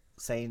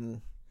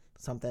saying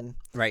something.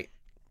 Right.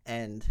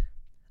 And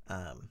he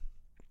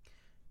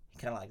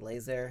kind of like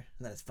lays there,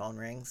 and then his phone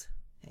rings,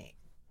 and he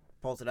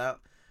pulls it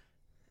out,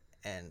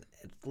 and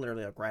it's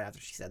literally like right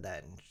after she said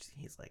that, and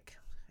he's like,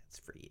 it's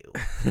for you.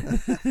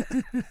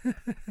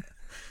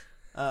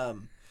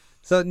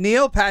 So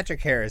Neil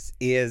Patrick Harris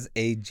is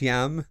a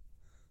gem.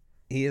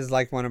 He is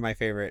like one of my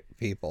favorite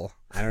people.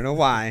 I don't know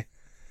why,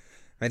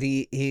 but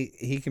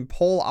he can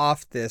pull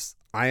off this.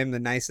 I am the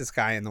nicest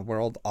guy in the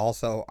world.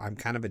 Also, I'm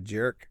kind of a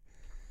jerk,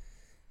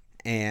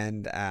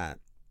 and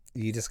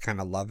you just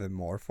kind of love him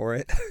more for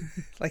it.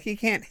 Like, you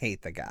can't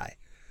hate the guy.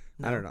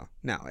 No. I don't know.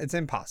 No, it's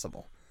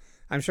impossible.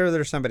 I'm sure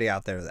there's somebody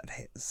out there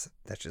that's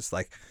just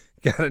like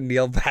got a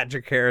Neil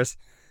Patrick Harris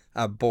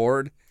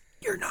board.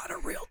 You're not a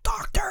real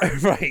doctor.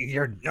 Right,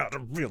 you're not a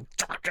real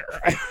doctor.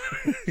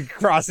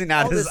 Crossing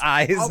out his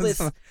eyes. All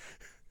this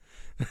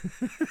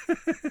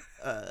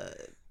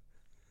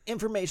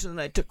information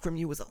that I took from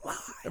you was a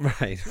lie.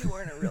 Right. You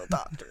weren't a real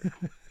doctor.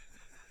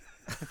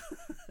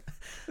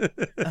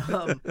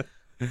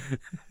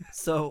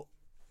 So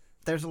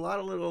there's a lot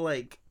of little,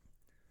 like,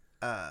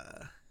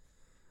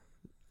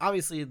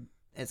 obviously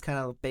it's kind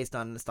of based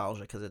on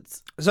nostalgia because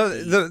it's...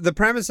 So the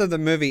premise of the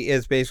movie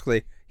is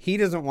basically he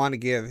doesn't want to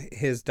give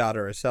his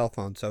daughter a cell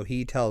phone, so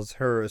he tells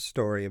her a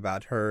story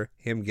about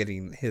him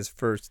getting his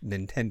first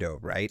Nintendo,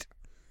 right?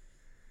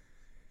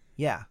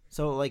 Yeah.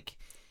 So, like,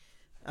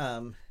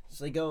 so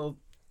they go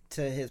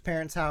to his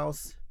parents'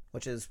 house,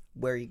 which is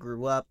where he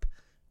grew up,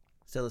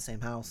 still the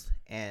same house,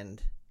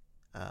 and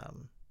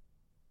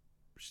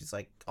she's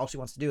like, all she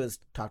wants to do is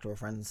talk to her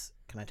friends.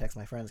 Can I text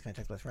my friends? Can I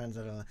text my friends?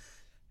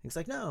 He's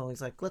like, no.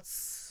 He's like, let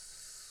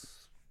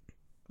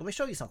me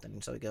show you something.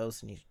 And so he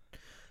goes, and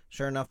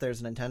sure enough,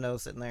 there's a Nintendo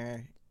sitting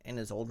there in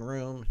his old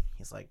room.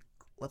 He's like,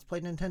 let's play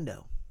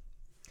Nintendo.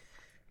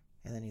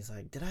 And then he's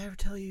like, did I ever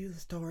tell you the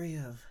story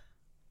of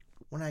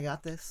when I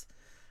got this?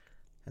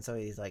 And so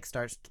he's like,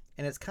 starts,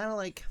 and it's kind of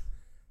like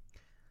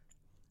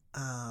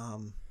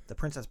The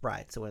Princess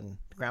Bride. So when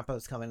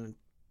Grandpa's coming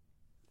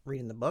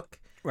reading the book,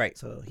 right?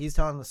 So he's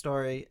telling the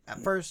story.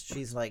 At first,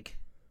 she's like,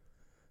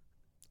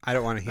 I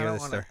don't want to hear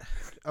this story.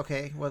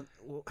 Okay, well,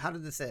 how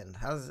did this end?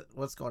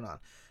 What's going on?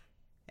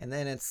 And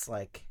then it's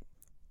like,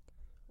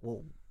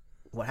 well,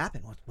 what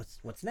happened?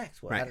 What's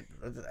next? Right.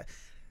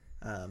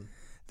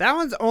 That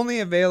one's only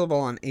available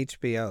on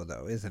HBO,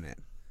 though, isn't it?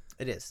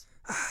 It is.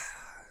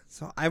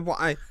 So I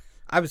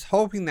was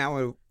hoping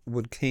that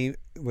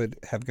would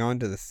have gone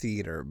to the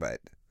theater,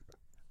 but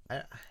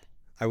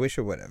I wish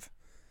it would have.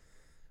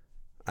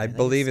 I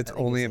believe it's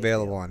only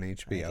available on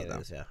HBO, though.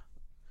 Is, yeah.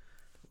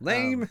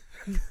 Lame.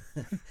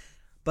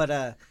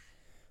 But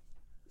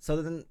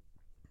so then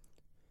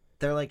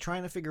they're like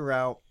trying to figure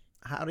out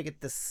how to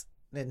get this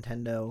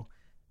Nintendo.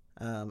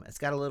 It's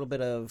got a little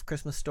bit of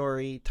Christmas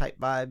Story type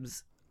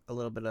vibes, a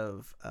little bit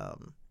of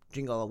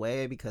Jingle All the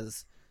Way,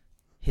 because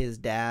his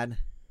dad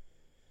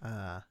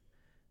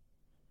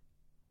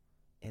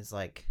is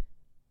like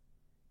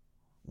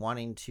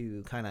wanting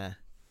to kind of,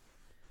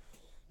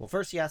 well,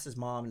 first he asks his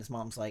mom, and his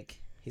mom's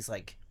like, he's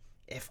like,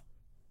 if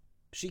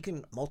she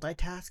can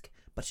multitask,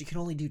 but she can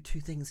only do two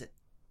things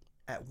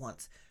at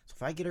once. So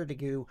if I get her to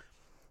do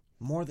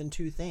more than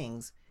two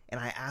things and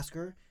I ask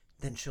her,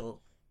 then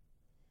she'll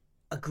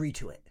agree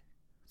to it.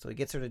 So he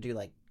gets her to do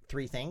like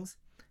three things,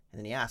 and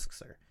then he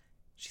asks her.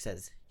 She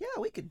says, yeah,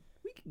 we could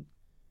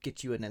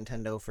get you a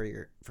Nintendo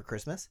for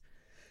Christmas.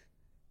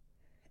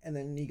 And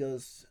then he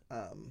goes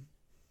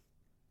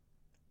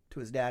to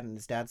his dad, and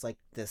his dad's like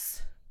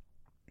this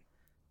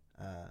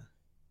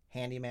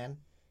handyman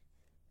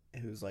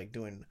who's like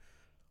doing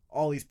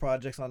all these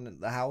projects on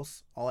the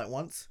house all at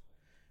once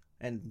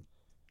and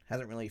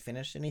hasn't really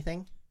finished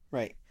anything.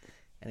 Right.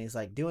 And he's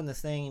like doing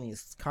this thing, and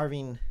he's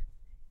carving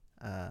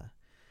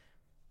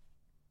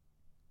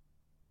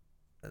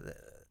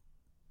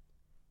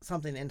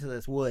something into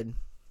this wood,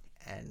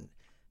 and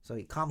so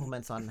he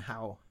compliments on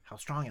how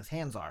strong his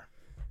hands are.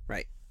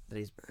 Right. That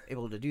he's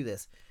able to do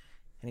this.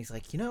 And he's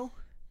like,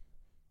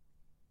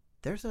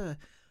 there's a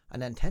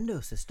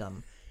Nintendo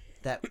system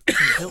that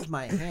can build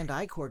my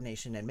hand-eye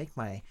coordination and make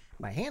my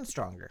hand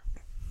stronger.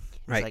 He's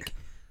right. like,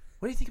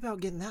 what do you think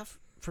about getting that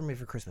for me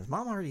for Christmas?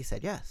 Mom already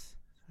said yes.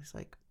 He's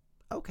like,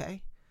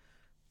 okay.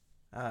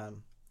 So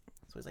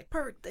he's like,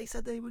 perfect. They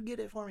said they would get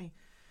it for me.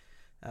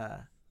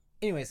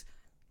 Anyways,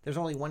 there's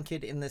only one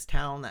kid in this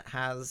town that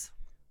has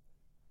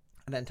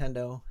a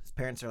Nintendo. His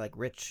parents are like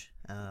rich,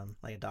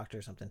 like a doctor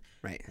or something.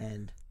 Right.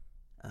 And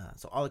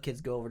so all the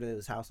kids go over to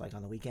his house like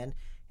on the weekend,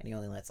 and he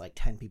only lets like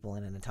 10 people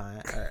in at a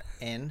time.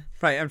 In.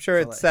 Right. I'm sure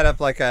it's set up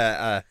like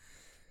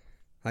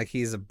like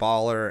he's a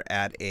baller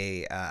at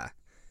a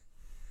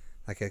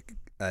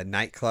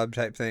nightclub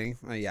type thing.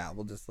 Yeah,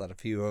 we'll just let a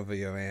few of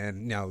you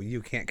in. No,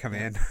 you can't come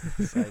in.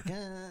 It's like,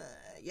 yeah,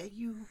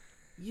 you.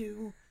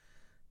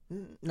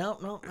 No,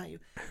 not you.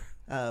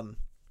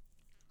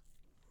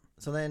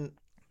 So then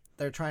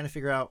they're trying to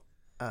figure out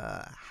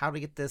how to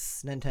get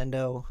this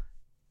Nintendo,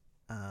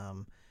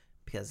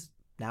 because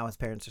now his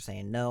parents are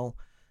saying no,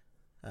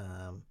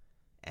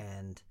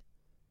 and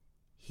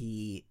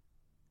the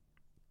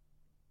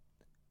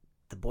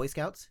Boy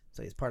Scouts,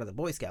 so he's part of the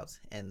Boy Scouts,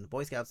 and the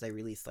Boy Scouts, they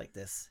released like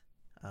this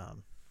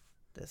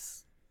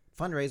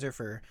fundraiser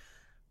for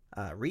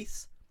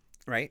wreaths,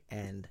 right?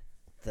 And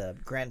the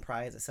grand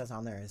prize, it says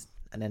on there, is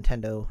a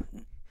Nintendo,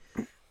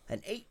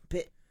 an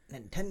 8-bit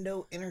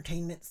Nintendo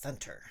Entertainment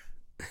Center.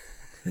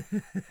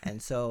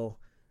 And so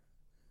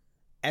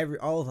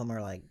all of them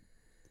are like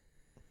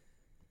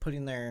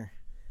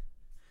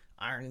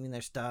ironing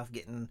their stuff,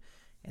 getting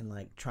and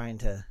like trying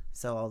to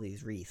sell all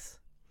these wreaths.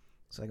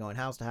 So they're going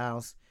house to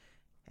house,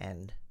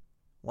 and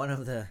one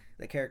of the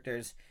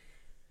characters,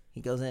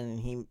 he goes in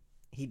and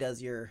he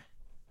does your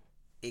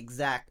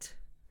exact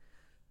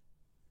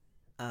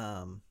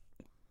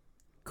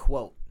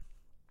quote.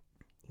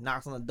 He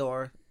knocks on the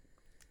door.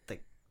 The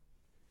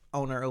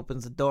owner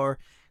opens the door.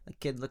 The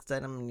kid looks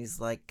at him and he's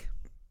like,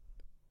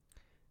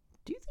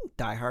 "Do you think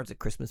Die Hard's a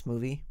Christmas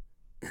movie?"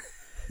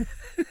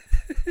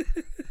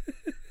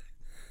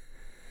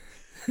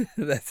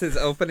 That's his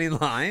opening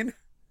line?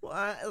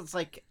 Well, it's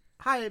like,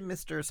 "Hi,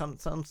 Mr.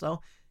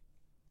 So.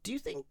 Do you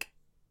think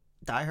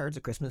Die Hard's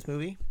a Christmas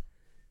movie?"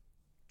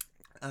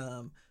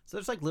 So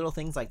there's like little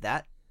things like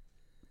that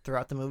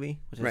throughout the movie,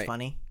 which is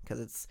funny because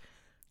it's...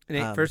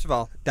 First of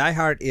all, Die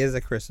Hard is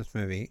a Christmas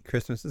movie.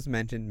 Christmas is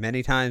mentioned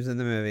many times in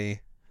the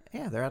movie.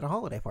 Yeah, they're at a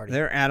holiday party.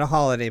 They're at a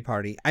holiday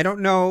party. I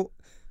don't know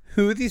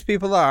who these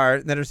people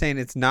are that are saying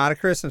it's not a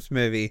Christmas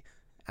movie.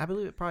 I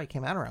believe it probably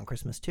came out around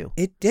Christmas, too.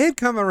 It did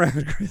come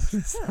around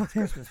Christmas. Yeah, it's a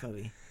Christmas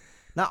movie.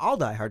 Not all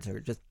Die Hards are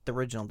just the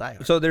original Die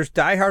Hard. So there's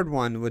Die Hard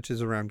 1, which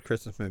is around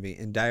Christmas movie,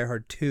 and Die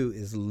Hard 2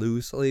 is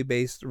loosely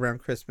based around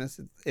Christmas.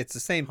 It's the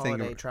same thing.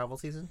 Holiday travel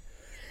season?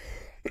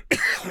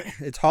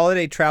 It's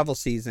holiday travel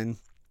season.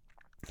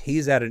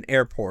 He's at an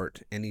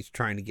airport, and he's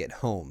trying to get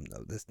home,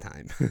 though, this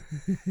time.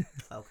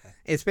 Okay.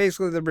 It's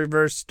basically the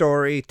reverse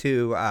story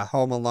to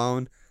Home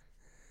Alone.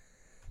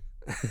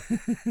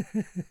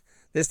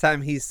 This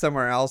time he's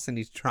somewhere else, and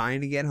he's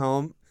trying to get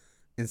home.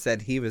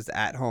 Instead, he was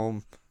at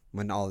home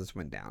when all this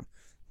went down.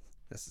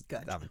 This is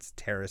Gotcha. that was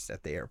terrorist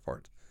at the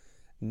airport.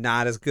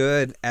 Not as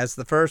good as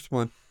the first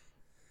one.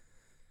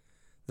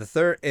 The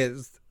third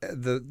is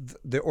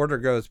the order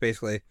goes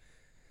basically.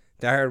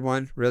 Die Hard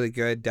 1, really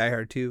good. Die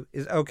Hard 2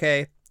 is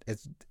okay.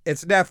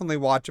 It's definitely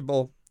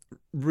watchable.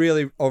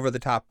 Really over the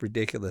top,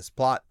 ridiculous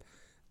plot.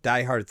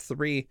 Die Hard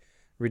 3,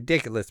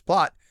 ridiculous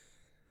plot.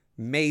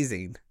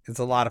 Amazing. It's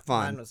a lot of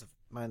fun.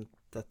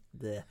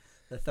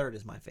 The third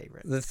is my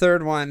favorite. The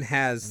third one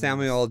has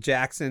Samuel L.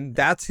 Jackson.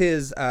 That's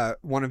his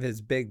one of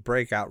his big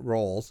breakout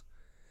roles.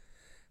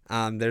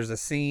 There's a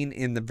scene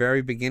in the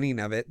very beginning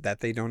of it that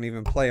they don't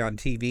even play on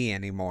TV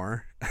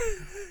anymore.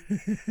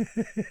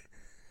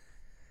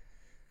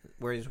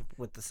 Where he's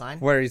with the sign?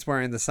 Where he's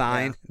wearing the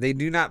sign. Yeah. They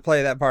do not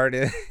play that part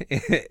in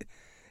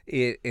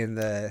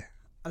the...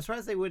 I'm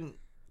surprised they wouldn't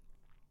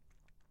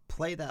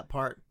play that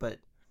part, but...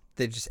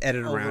 They just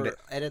edit around it.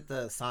 Edit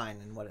the sign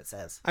and what it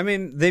says. I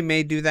mean, they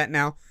may do that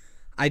now.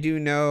 I do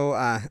know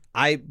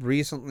I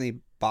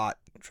recently bought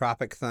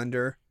Tropic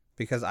Thunder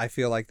because I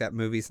feel like that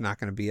movie's not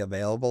going to be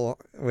available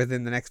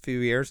within the next few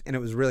years, and it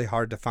was really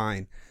hard to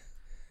find.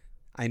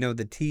 I know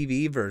the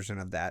TV version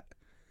of that.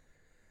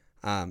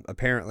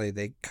 Apparently,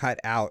 they cut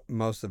out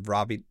most of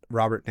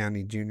Robert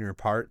Downey Jr.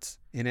 parts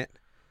in it.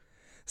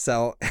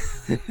 So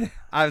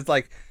I was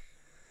like,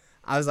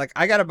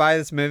 I got to buy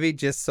this movie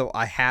just so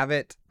I have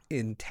it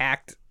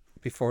intact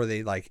before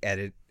they like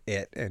edit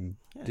it and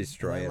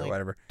destroy it or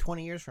whatever.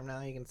 20 years from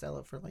now, you can sell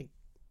it for like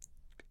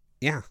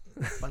a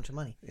bunch of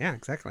money. Yeah,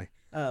 exactly.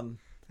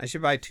 I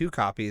should buy 2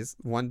 copies,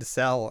 one to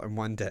sell and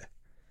one to...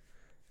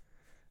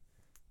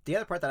 The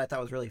other part that I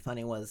thought was really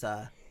funny was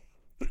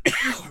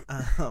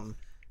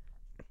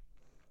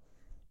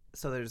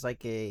so there's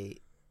like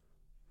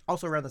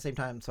also around the same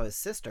time, so his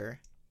sister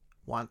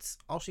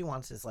all she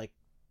wants is like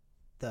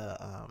the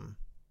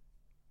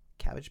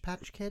Cabbage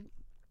Patch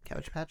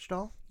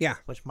doll. Yeah.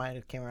 Which might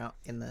have came out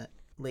in the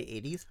late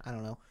 80s. I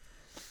don't know.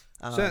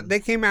 So they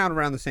came out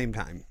around the same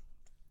time.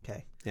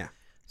 Okay. Yeah.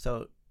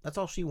 So that's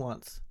all she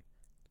wants.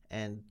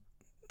 And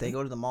they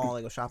go to the mall,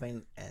 they go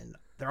shopping, and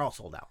they're all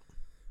sold out.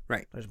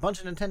 Right. There's a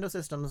bunch of Nintendo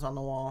systems on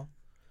the wall,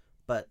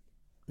 but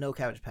no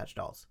Cabbage Patch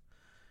dolls.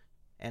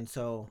 And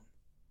so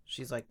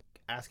she's like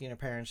asking her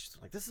parents, she's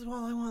like, "This is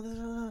all I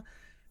want."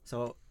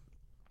 So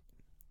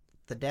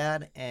the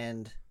dad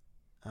and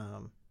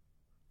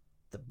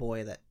the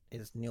boy that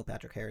is Neil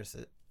Patrick Harris,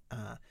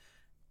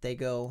 they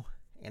go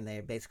and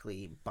they're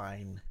basically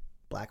buying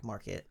black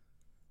market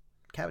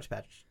Cabbage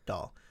Patch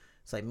doll.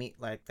 So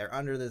they're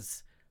under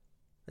this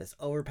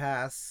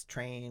overpass,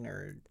 train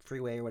or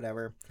freeway or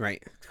whatever.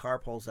 Right. The car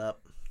pulls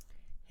up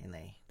and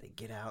they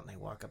get out and they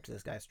walk up to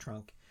this guy's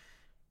trunk,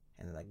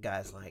 and the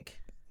guy's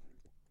like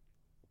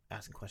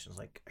asking questions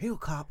like, "Are you a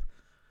cop?"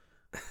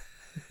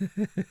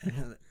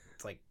 And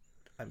it's like,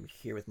 "I'm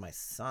here with my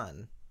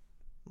son."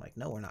 I'm like,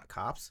 "No, we're not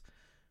cops."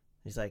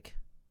 He's like,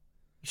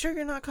 "You sure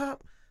you're not a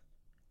cop?"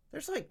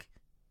 There's like,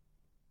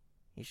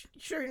 "You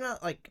sure you're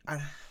not like?"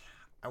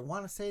 I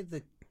want to say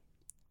the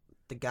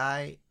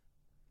guy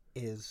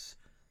is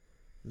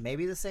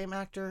maybe the same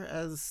actor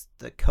as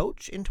the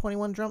coach in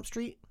 21 Jump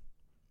Street.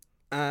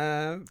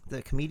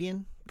 The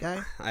comedian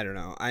guy. I don't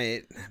know.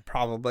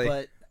 Probably.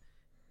 But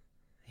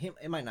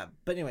it might not.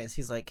 But anyways,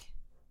 he's like,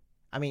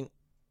 "I mean,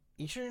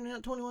 you sure you're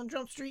not 21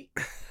 Jump Street?"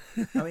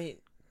 I mean,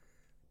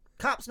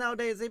 cops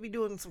nowadays, they be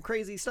doing some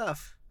crazy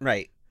stuff.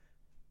 Right.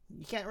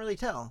 You can't really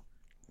tell.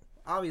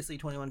 Obviously,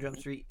 21 Jump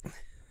Street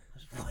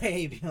was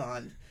way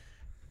beyond.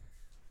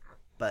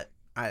 But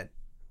I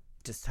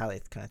just how they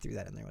kind of threw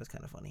that in there was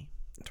kind of funny.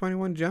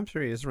 21 Jump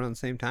Street is around the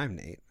same time,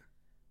 Nate.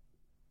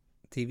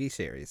 TV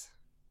series.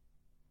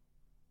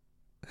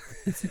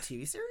 It's a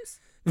TV series?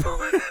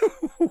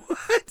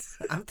 What?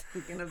 I'm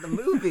thinking of the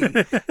movie.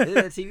 Is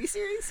it a TV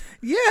series?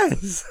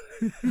 Yes.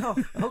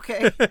 Oh,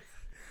 okay.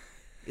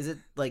 Is it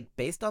like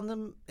based on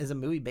them? Is a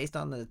movie based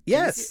on the? TV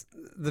Yes.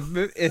 The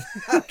movie.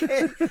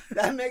 Okay,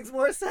 that makes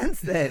more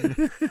sense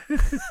then.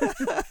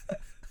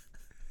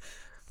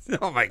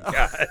 Oh my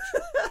gosh.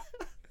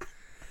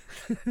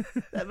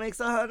 That makes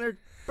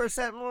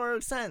 100%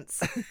 more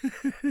sense.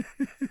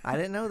 I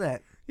didn't know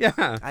that.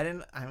 Yeah. I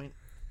mean,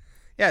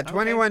 Yeah.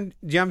 21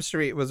 Jump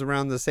Street was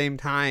around the same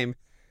time,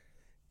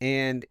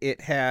 and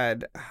it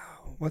had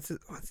what's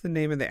the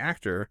name of the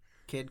actor?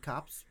 kid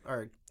cops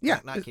or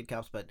Yeah. not kid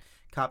cops, but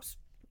cops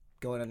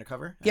going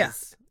undercover.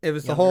 Yes, it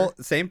was the whole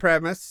same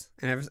premise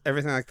and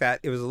everything like that.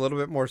 It was a little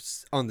bit more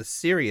on the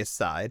serious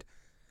side,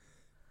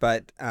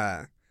 but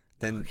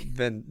than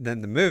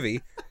the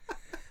movie.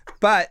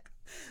 But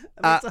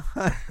that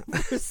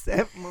makes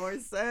 100% more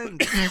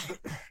sense.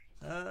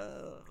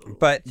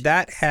 But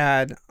that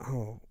had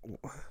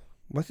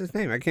what's his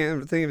name? I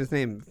can't think of his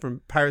name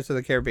from Pirates of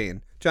the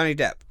Caribbean. Johnny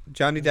Depp.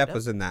 Johnny Depp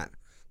was in that.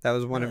 That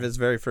was one of his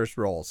very first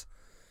roles.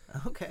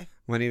 Okay.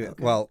 When he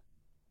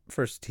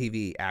first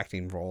TV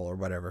acting role or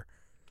whatever.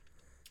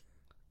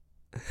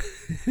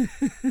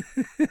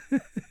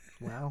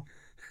 Wow.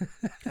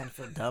 Kind of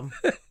feel dumb.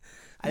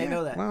 I didn't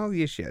know that. Well,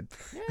 you should.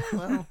 Yeah,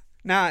 well.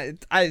 Nah,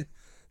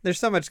 there's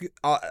so much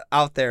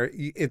out there.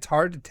 It's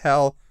hard to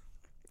tell,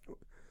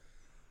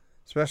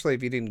 especially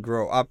if you didn't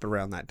grow up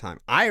around that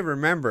time. I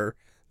remember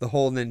the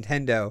whole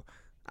Nintendo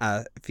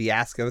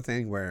fiasco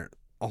thing where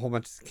a whole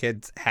bunch of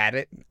kids had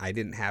it. I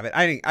didn't have it.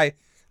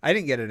 I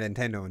didn't get a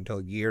Nintendo until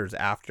years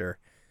after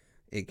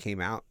it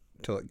came out,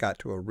 until it got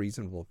to a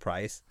reasonable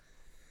price.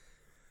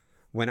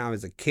 When I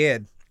was a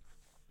kid,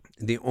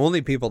 the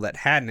only people that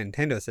had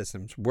Nintendo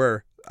systems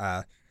were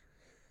I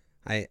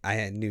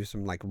knew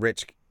some like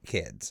rich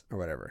kids or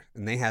whatever,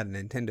 and they had a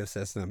Nintendo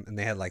system, and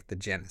they had like the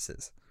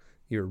Genesis.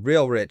 You were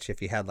real rich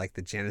if you had like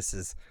the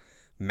Genesis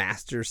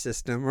Master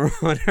System or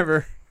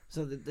whatever.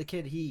 So the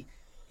kid he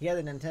had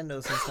a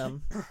Nintendo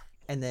system,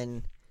 and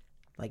then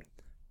like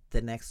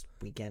the next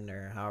weekend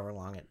or however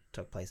long it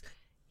took place,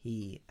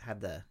 he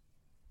had the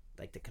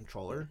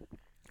controller,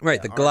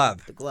 right? The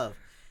glove,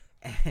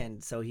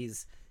 and so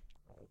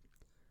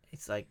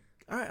it's like,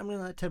 all right, I'm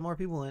gonna let 10 more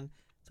people in.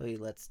 So he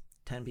lets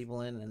 10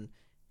 people in, and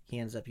he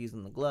ends up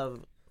using the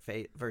glove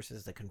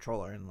versus the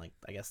controller, and like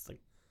I guess the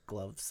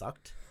glove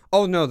sucked.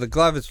 Oh no, the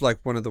glove is like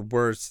one of the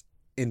worst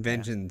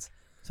inventions. Yeah.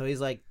 So he's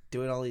like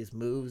doing all these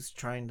moves,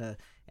 and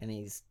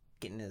he's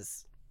getting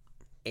his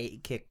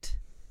kicked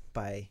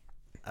by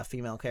a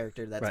female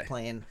character that's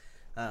playing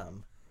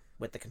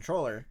with the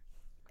controller,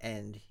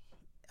 and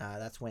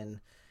that's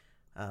when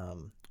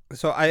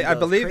so I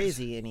believe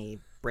crazy, and he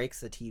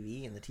breaks the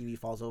TV, and the TV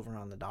falls over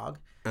on the dog,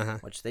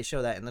 which they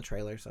show that in the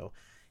trailer. So,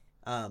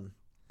 and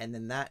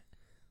then that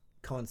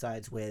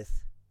coincides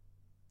with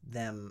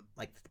them,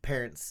 like the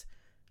parents,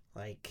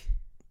 like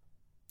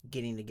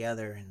getting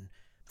together, and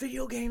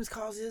video games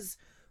causes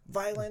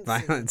violence.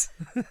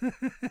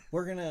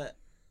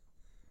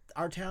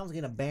 Our town's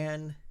gonna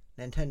ban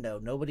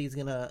Nintendo. Nobody's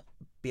gonna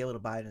be able to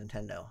buy a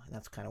Nintendo, and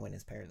that's kind of when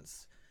his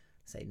parents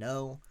say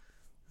no.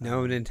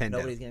 No Nintendo.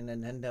 Nobody's getting a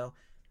Nintendo,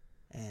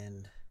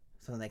 and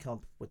so then they come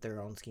up with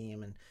their own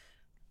scheme, and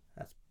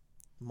that's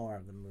more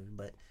of the movie.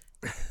 But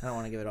I don't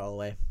want to give it all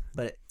away.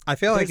 But I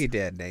feel like you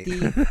did, Nate.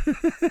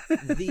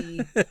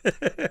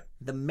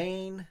 The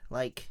main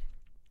like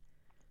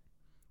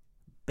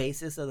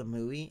basis of the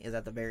movie is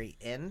at the very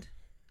end.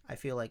 I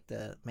feel like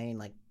the main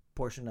like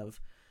portion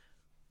of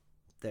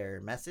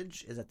their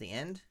message is at the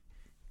end,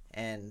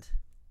 and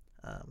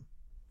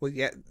well,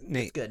 yeah,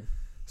 Nate. It's good.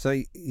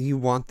 So you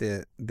want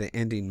the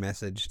ending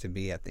message to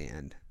be at the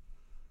end,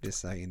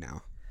 just so you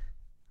know.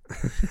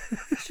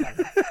 Shut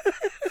up.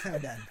 I'm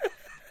done.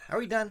 Are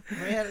we done?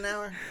 We had an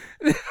hour.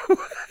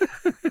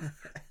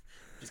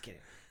 Just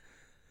kidding.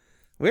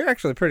 We're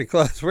actually pretty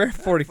close. We're at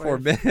 44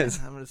 minutes.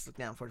 Yeah, I'm gonna look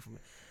down 44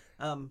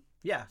 minutes.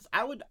 Yeah, so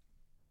I would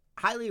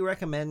highly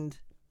recommend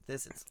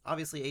this. It's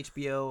obviously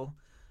HBO.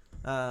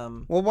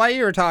 Well, while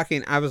you were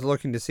talking, I was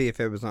looking to see if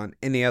it was on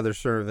any other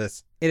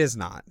service. It is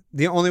not.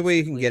 The only way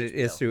you can get it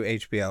is through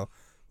HBO,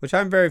 which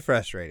I'm very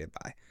frustrated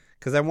by,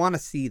 because I want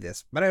to see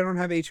this, but I don't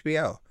have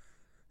HBO,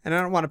 and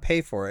I don't want to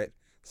pay for it,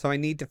 so I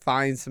need to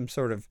find some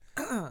sort of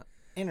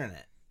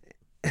internet.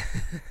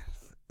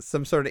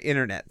 Some sort of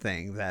internet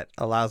thing that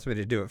allows me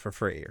to do it for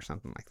free or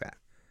something like that.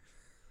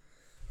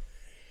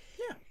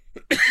 Yeah.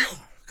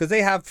 Because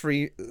they have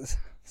free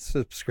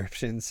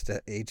subscriptions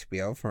to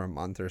HBO for a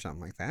month or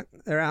something like that.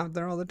 They're out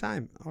there all the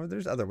time. Or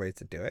there's other ways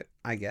to do it,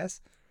 I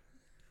guess.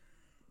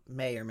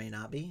 May or may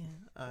not be.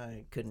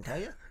 I couldn't tell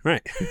you.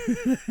 Right.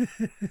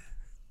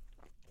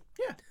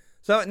 Yeah.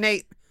 So,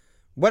 Nate,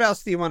 What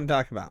else do you want to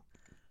talk about?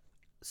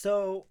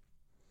 So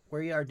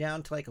we are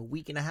down to like a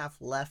week and a half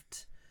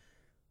left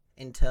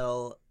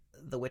until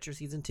The Witcher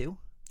season 2.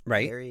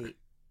 Right. Very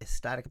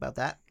ecstatic about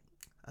that.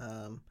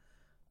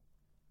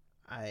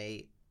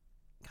 I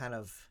kind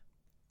of,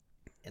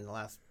 in the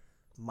last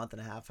month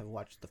and a half, I've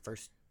watched the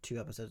first 2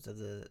 episodes of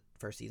the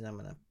first season. I'm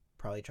gonna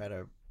probably try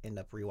to end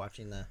up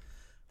rewatching the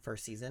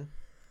first season.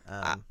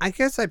 I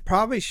guess I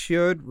probably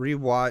should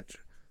rewatch at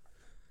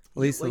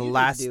least what the you need to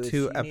last do is 2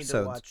 you need to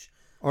episodes. watch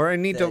Or I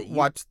need to the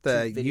watch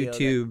the YouTube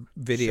YouTube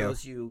video.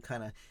 shows you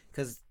kind of,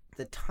 because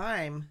the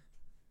time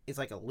is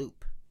like a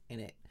loop in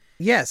it.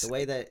 Yes. The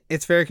way that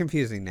It's very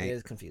confusing, it Nate.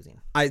 is confusing.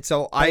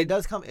 But It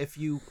does come, if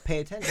you pay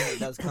attention, it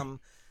does come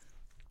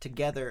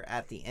together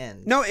at the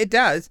end. No, it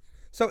does.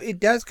 So it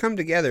does come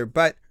together,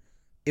 but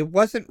it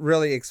wasn't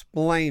really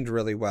explained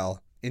really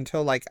well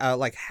until like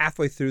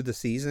halfway through the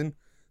season.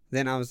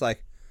 Then I was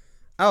like,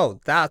 oh,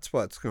 that's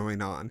what's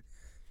going on.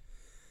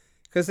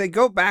 Because they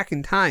go back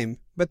in time,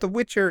 but the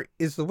Witcher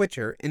is the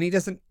Witcher, and he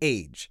doesn't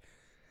age.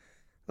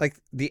 Like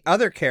the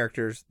other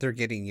characters, they're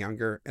getting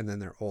younger, and then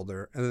they're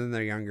older, and then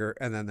they're younger,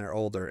 and then they're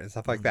older, and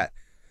stuff like that.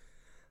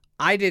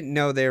 I didn't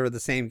know they were the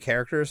same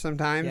characters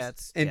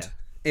sometimes. Yeah,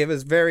 It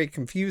was very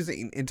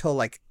confusing until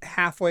like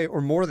halfway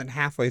or more than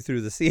halfway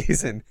through the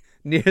season,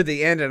 near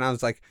the end, and I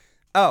was like,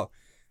 oh,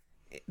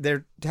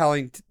 they're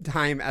telling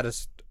time out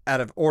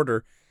of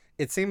order.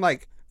 It seemed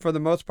like, for the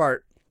most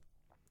part,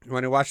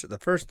 when I watched it the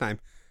first time,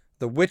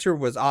 the Witcher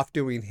was off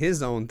doing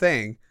his own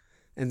thing,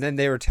 and then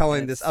they were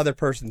telling this other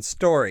person's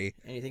story.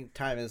 And you think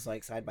time is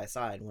like side by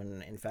side,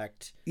 when in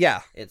fact,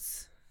 Yeah.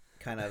 it's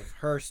kind of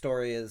her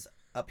story is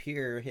up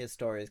here, his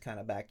story is kind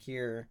of back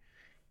here.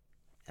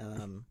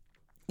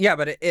 Yeah,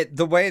 but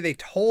the way they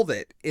told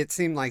it, it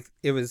seemed like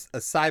it was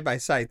a side by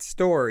side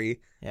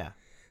story. Yeah.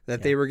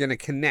 That they were going to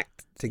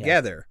connect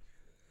together.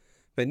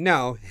 But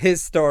no,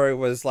 his story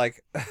was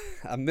like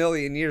a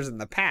million years in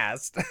the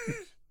past.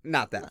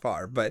 Not that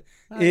far, but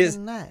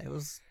it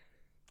was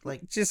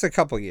like just a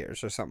couple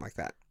years or something like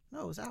that.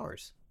 No, it was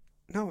hours.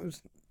 No, it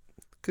was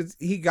because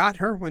he got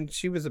her when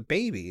she was a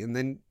baby, and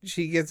then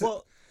she gets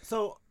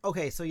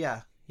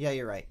yeah,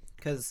 you're right,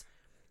 because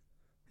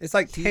it's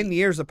like 10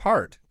 years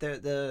apart.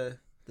 The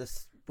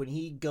when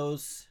he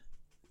goes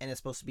and it's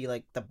supposed to be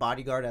like the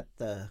bodyguard at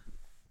the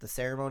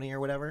ceremony or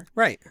whatever,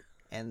 right?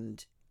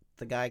 And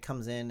the guy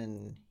comes in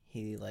and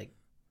he like,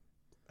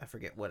 I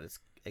forget what it's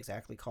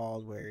exactly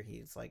called, where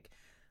he's like,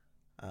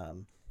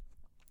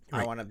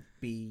 I want to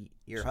be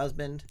your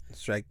husband.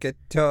 Strike a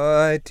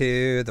toy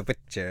to the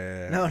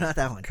Witcher. No, not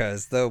that one.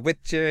 Because the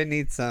Witcher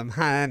needs some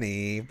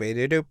honey.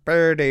 Do.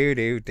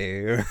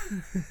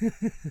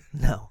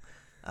 No.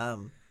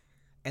 And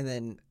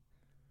then,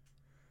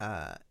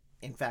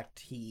 in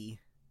fact,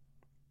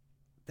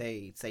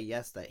 they say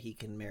yes, that he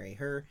can marry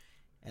her.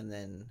 And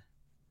then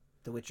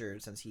the Witcher,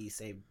 since he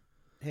saved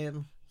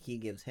him, he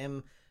gives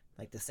him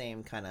like the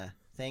same kind of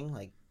thing.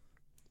 Like,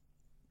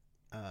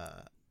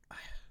 I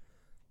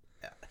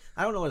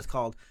don't know what it's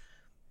called,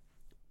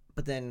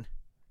 but then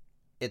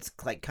it's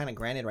like kind of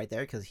granted right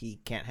there because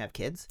he can't have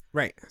kids.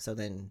 Right. So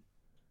then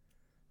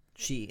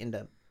she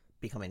ended up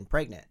becoming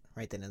pregnant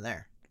right then and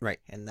there. Right.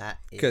 And that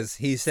because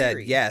he said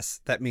serious.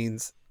 Yes, that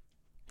means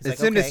as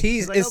soon as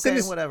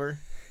whatever,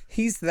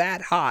 he's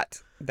that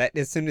hot that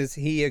as soon as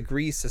he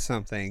agrees to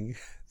something,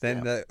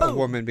 then a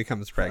woman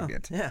becomes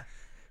pregnant. Oh, yeah.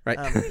 Right.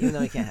 Even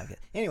though he can't have kids.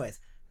 Anyways,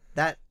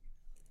 that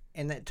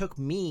took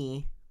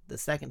me the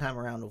second time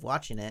around of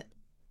watching it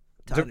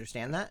to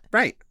understand that.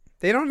 Right.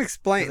 They don't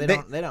explain. They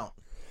don't.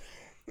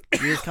 You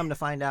just come to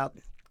find out,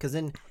 because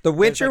then The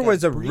Witcher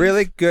was a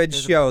really good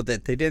show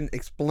that they didn't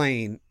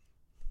explain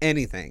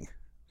anything.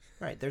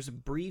 Right. There's a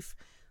brief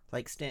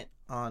like stint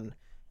on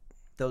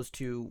those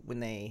two when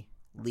they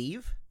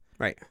leave.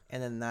 Right.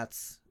 And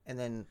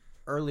then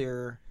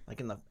earlier, like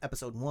in the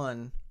episode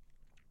 1,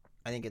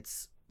 I think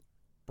it's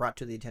brought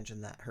to the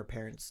attention that her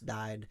parents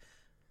died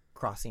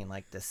crossing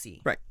like the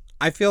sea. Right.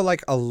 I feel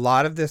like a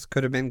lot of this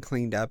could have been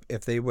cleaned up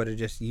if they would have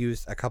just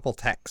used a couple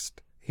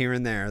text here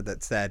and there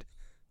that said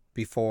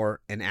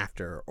before and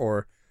after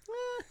or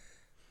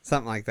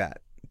something like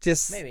that.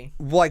 Just maybe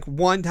like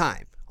one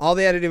time. All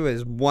they had to do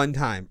is one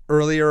time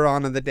earlier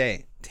on in the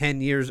day,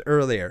 10 years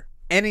earlier.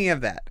 Any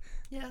of that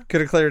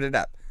could have cleared it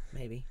up.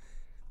 Maybe.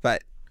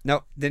 But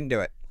nope, didn't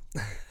do it.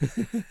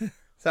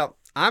 So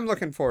I'm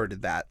looking forward to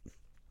that.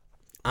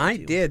 I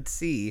did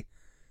see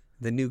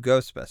the new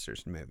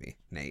Ghostbusters movie,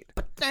 Nate.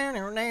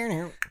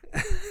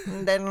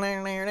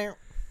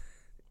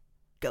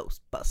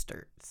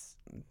 Ghostbusters.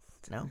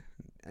 No?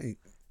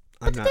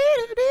 I'm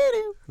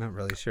not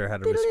really sure how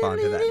to respond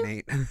to that,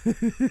 Nate.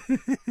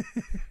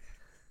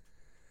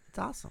 It's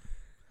awesome.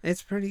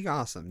 It's pretty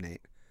awesome,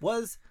 Nate.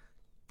 Was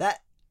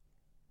that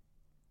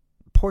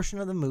portion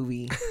of the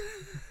movie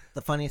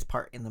the funniest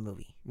part in the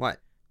movie? What?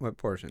 What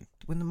portion?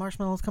 When the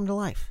marshmallows come to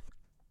life.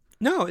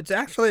 No, it's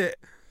actually...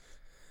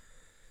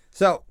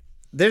 So,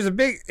 there's a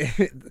big...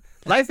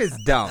 Life is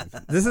dumb.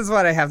 This is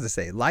what I have to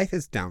say. Life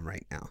is dumb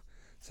right now.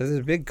 So there's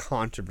a big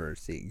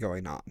controversy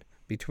going on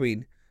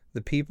between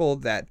the people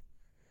that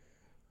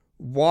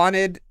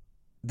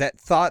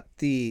thought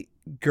the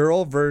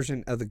girl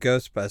version of the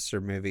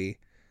Ghostbuster movie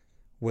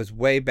was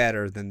way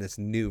better than this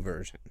new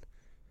version.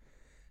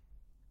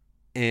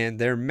 And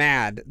they're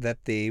mad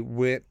that they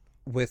went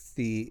with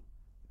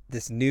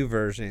this new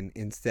version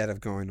instead of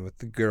going with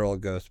the girl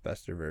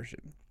Ghostbuster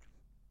version.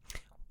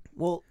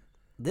 Well,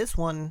 this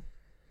one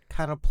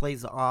kind of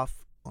plays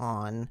off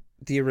on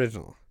the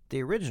original,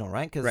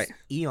 right? Because right.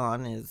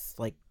 Eon is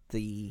like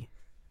the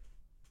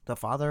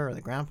father or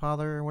the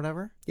grandfather or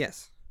whatever.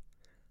 Yes.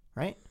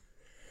 Right.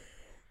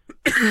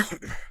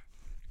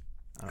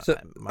 So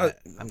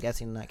I'm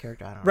guessing that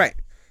character. I don't know. Right.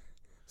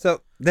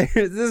 So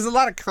there's a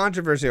lot of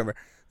controversy over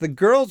the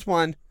girls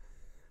one.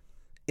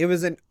 It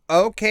was an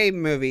okay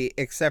movie,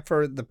 except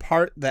for the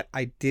part that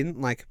I didn't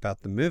like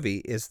about the movie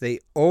is they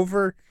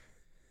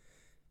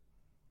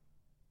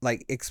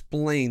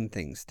explain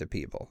things to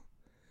people.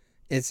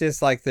 It's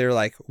just like they were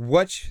like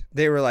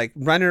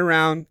running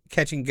around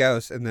catching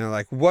ghosts, and they're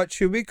like, what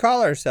should we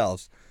call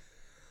ourselves?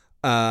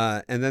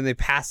 And then they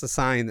pass a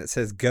sign that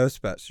says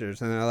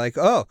Ghostbusters, and they're like,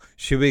 oh,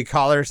 should we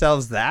call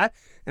ourselves that?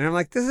 And I'm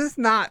like, this is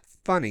not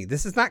funny.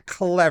 This is not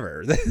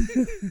clever.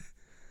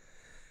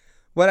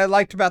 What I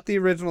liked about the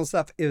original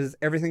stuff is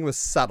everything was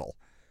subtle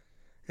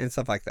and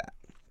stuff like that.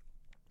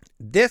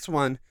 This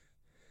one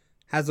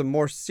has a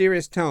more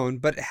serious tone,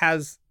 but it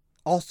has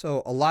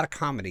also a lot of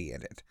comedy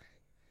in it.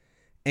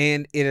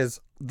 And it is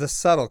the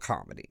subtle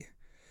comedy.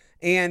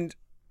 And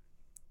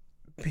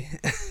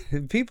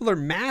people are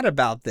mad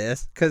about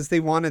this because they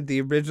wanted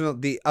the original,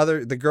 the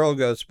girl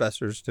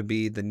Ghostbusters to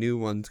be the new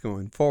ones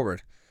going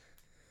forward.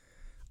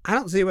 I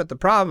don't see what the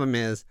problem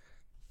is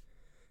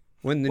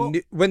when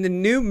the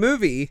new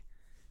movie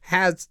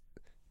has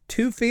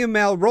two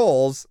female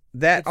roles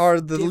that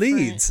are the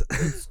leads.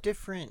 It's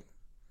different.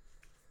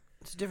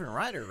 It's a different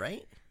writer,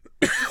 right?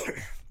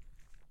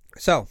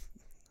 So,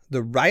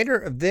 the writer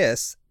of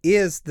this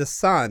is the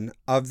son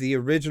of the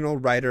original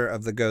writer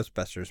of the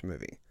Ghostbusters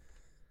movie.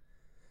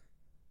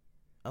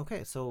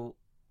 Okay, so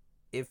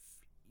if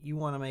you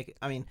want to make,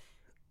 I mean,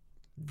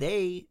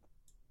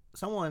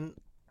 someone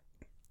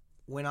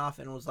went off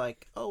and was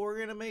like, oh, we're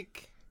going to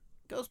make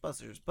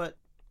Ghostbusters, but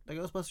the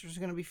Ghostbusters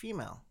are going to be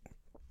female.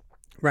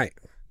 Right.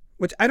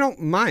 Which I don't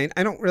mind.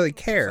 I don't really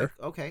care. Like,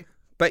 okay.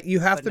 But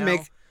you have to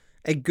make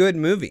a good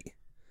movie.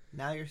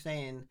 Now you're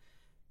saying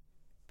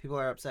people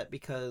are upset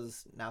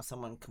because now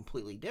someone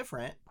completely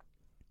different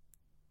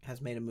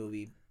has made a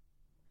movie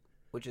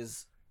which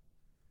is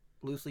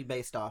loosely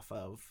based off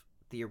of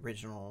the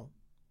original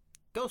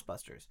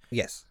Ghostbusters.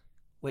 Yes.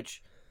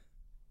 Which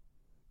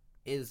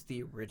is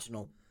the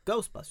original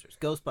Ghostbusters.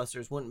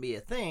 Ghostbusters wouldn't be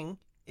a thing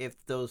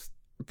if those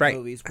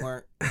movies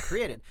weren't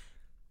created.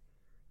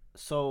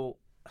 So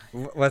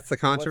what's the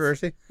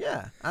controversy?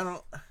 I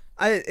don't.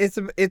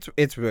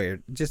 It's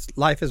weird. Just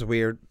life is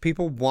weird.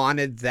 People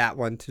wanted that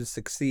one to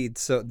succeed,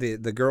 so the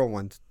girl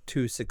one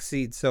to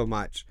succeed so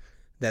much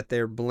that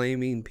they're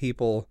blaming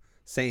people,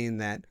 saying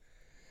that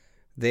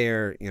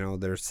they're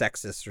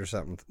sexist or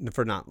something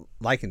for not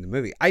liking the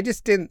movie. I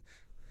didn't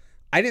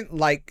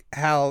like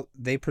how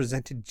they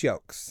presented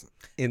jokes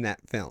in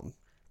that film,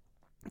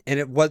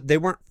 and they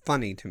weren't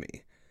funny to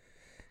me,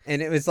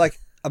 and it was like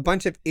a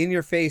bunch of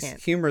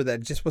in-your-face humor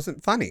that just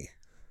wasn't funny.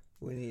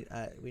 We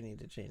need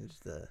to change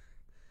the.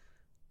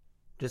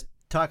 Just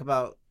talk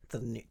about the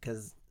new,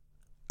 because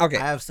I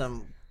have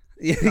some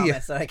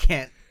comments that I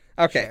can't.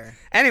 share.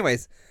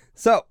 Anyways,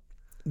 so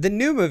the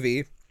new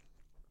movie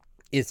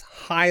is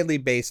highly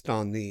based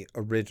on the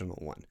original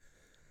one,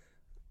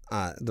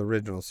 the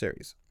original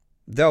series,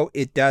 though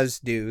it does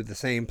do the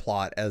same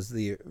plot as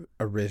the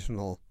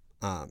original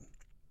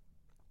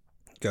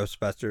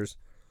Ghostbusters.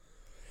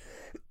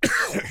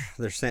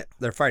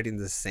 They're fighting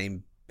the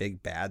same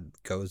big bad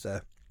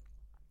Goza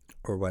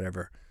or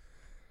whatever.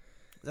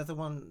 Is that the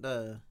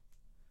one?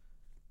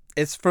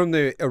 It's from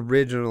the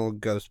original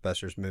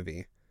Ghostbusters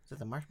movie. Is it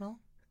the marshmallow?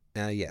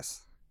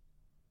 Yes.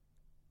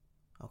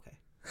 Okay.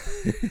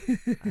 I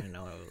didn't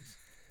know it was.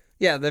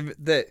 Yeah,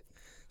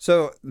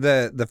 so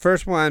the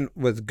first one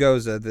was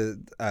Goza,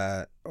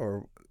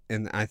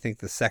 and I think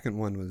the second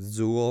one was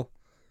Zool.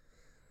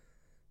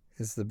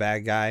 Is the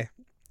bad guy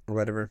or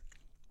whatever.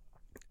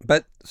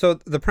 But so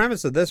the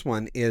premise of this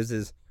one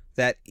is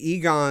that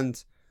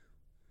Egon's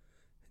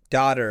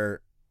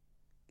daughter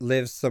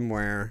lives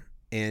somewhere,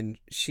 and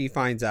she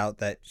finds out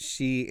that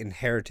she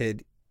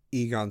inherited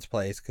Egon's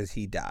place because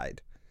he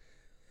died.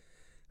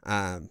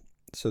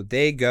 So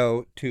they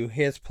go to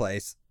his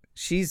place.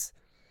 She's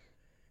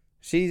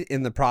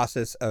in the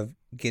process of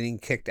getting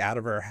kicked out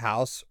of her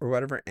house or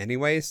whatever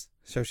anyways.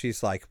 So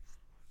she's like,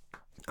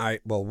 all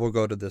right, well, we'll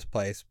go to this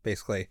place,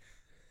 basically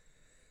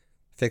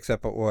fix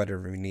up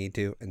whatever we need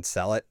to and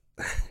sell it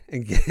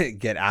and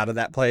get out of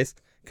that place.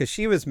 Because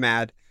she was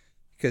mad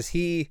because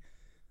he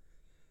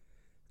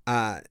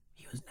was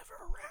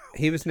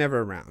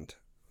never around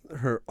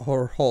her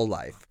whole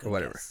life or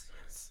whatever.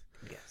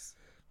 Yes.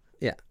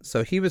 Yeah.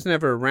 So he was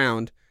never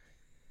around.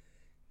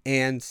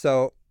 And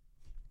so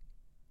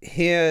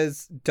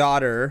his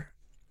daughter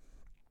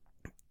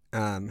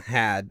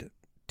had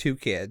 2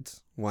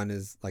 kids One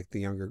is like the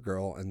younger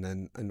girl, and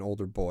then an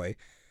older boy.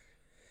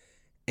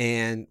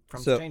 And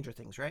From so, Stranger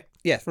Things, right?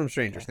 yeah, from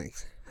Stranger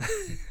Things,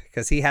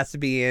 because he has to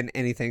be in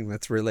anything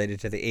that's related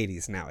to the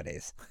 80s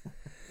nowadays.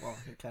 Well,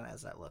 he kind of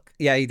has that look.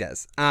 Yeah, he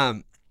does.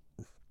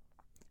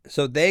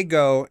 So they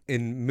go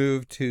and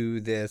move to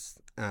this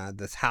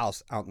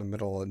house out in the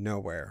middle of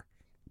nowhere,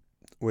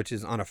 which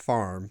is on a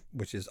farm,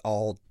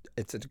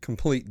 it's a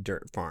complete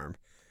dirt farm.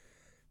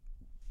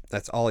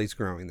 That's all he's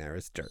growing there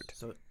is dirt.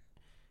 So,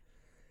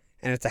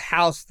 and it's a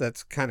house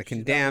that's kind of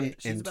condemned.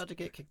 She's about to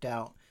get kicked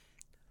out.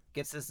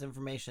 Gets this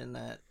information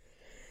that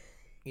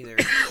either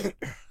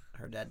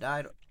her dad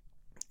died.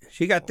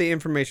 She got the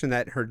information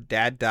that her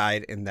dad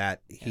died and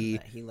that he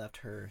left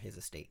her his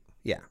estate.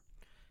 Yeah.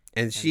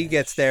 And she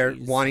gets there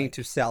wanting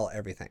to sell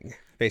everything.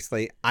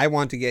 Basically, I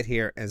want to get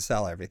here and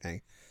sell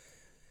everything.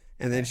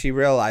 And then she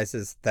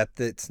realizes that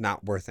it's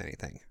not worth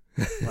anything.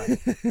 Right.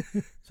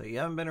 So you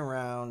haven't been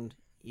around.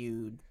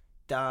 You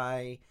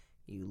die.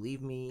 You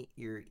leave me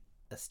your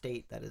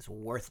estate that is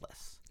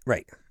worthless.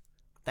 Right.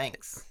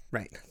 Thanks.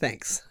 Right.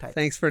 Thanks.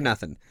 Thanks for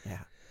nothing. Yeah.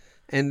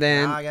 And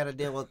then now I got to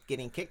deal with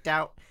getting kicked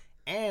out,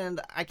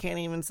 and I can't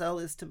even sell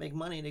this to make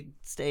money to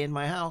stay in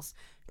my house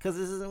because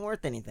this isn't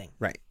worth anything.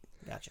 Right.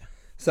 Gotcha.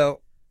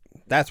 So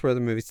that's where the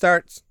movie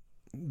starts.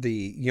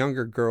 The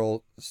younger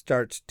girl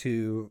starts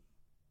to,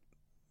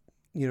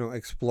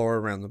 explore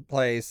around the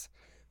place.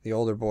 The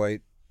older boy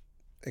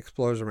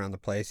explores around the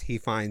place. He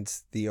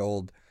finds the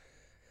old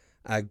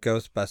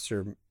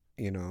Ghostbuster,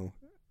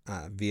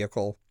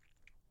 vehicle,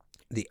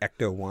 the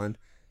Ecto-1.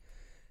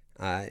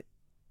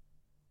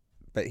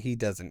 But he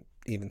doesn't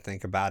even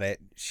think about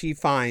it. She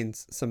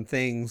finds some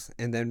things,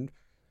 and then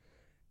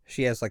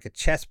she has like a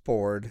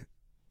chessboard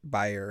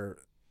by her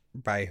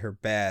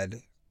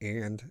bed,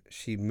 and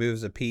she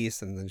moves a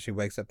piece, and then she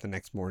wakes up the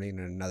next morning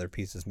and another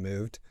piece is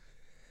moved.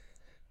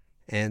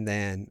 And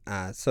then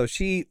so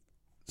she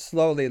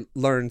slowly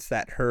learns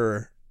that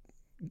her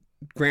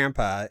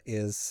grandpa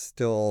is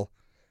still,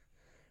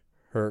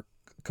 her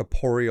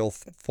corporeal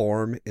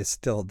form is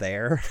still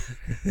there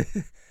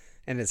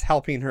and is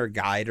helping her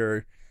guide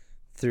her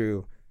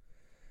through,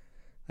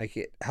 like,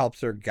 it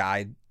helps her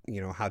guide,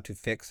 how to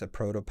fix a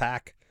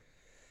protopack.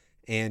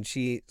 And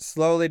she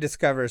slowly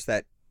discovers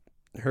that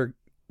her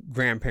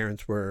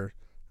grandparents were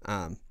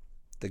the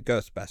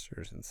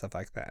Ghostbusters and stuff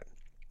like that.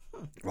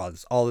 While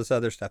all this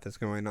other stuff is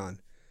going on.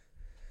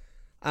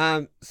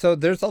 So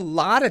there's a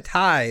lot of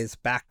ties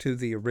back to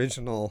the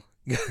original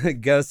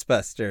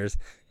Ghostbusters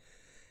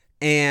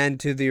and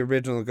to the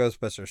original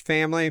Ghostbusters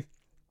family.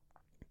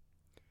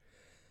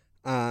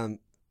 So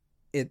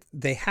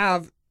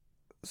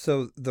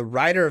the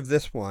writer of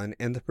this one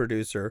and the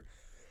producer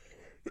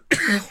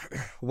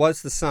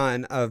was the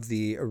son of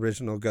the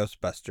original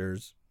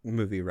Ghostbusters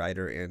movie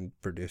writer and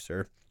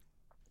producer.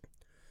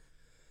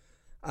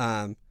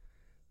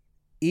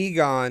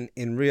 Egon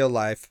in real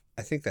life,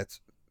 I think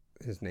that's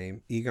his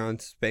name, Egon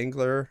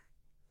Spengler.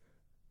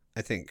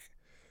 I think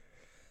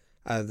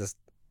the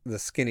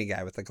skinny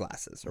guy with the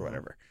glasses or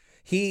whatever.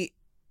 He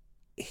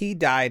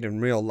died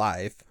in real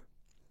life,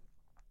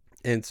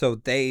 and so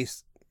they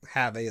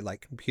have a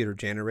like computer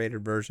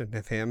generated version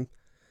of him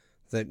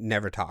that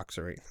never talks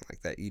or anything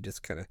like that. You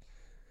just kind of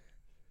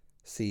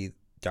see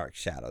dark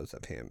shadows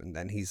of him, and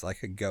then he's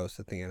like a ghost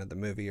at the end of the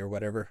movie or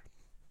whatever.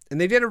 And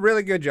they did a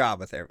really good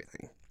job with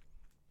everything.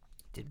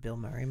 Did Bill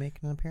Murray make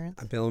an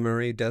appearance? Bill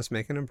Murray does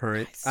make an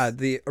appearance. Nice.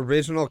 The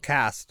original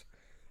cast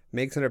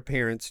makes an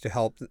appearance to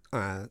help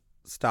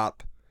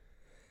stop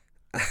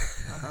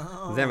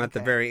them at the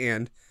very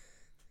end.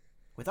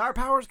 With our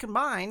powers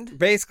combined.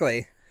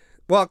 Basically.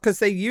 Well, because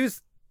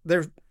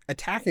they're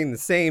attacking the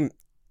same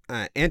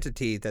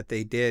entity that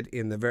they did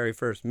in the very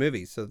first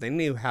movie, so they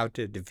knew how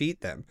to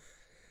defeat them.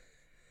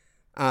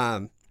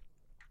 But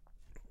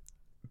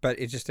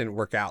it just didn't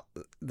work out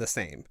the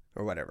same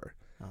or whatever.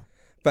 Oh.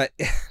 But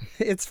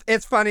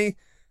it's funny.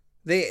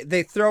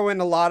 They throw in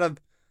a lot of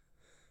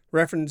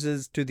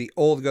references to the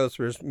old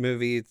Ghostbusters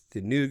movie,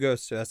 the new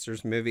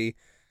Ghostbusters movie.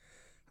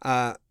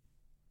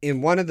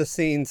 In one of the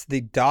scenes,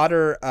 the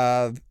daughter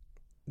of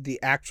the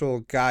actual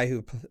guy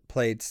who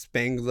played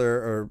Spengler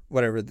or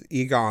whatever,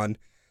 Egon,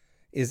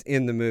 is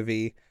in the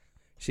movie.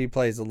 She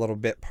plays a little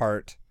bit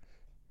part.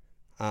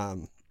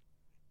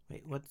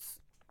 Wait, what's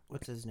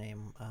his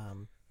name?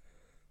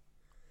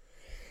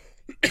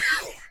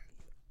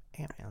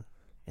 Ant-Man.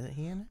 Isn't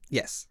he in it?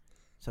 Yes.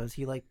 So is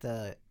he like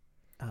the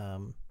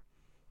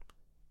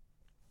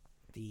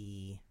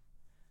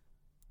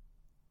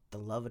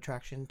love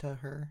attraction to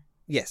her?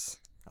 Yes.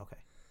 Okay.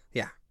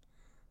 Yeah.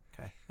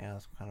 Okay. Yeah,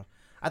 that's kind of.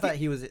 I thought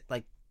he was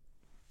like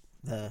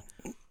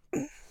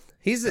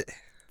He's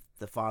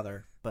the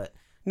father, but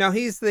no,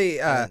 he's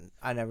the.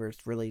 I never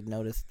really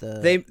noticed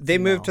the. They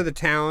moved to the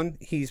town.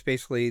 He's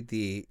basically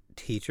the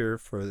teacher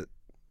for.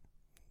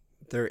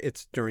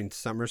 It's during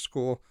summer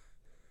school,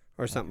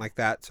 or something like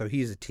that. So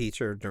he's a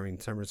teacher during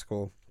summer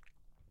school,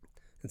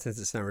 and since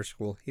it's summer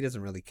school, he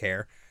doesn't really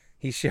care.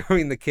 He's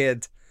showing the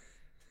kids.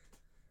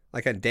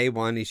 Like on day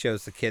one, he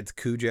shows the kids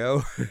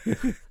Cujo,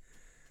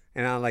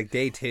 And on like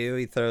day 2,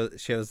 he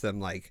shows them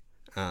like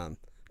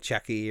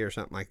Chucky or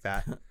something like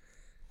that.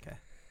 Okay.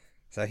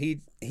 So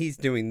he's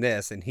doing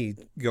this, and he's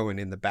going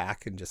in the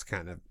back and just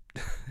kind of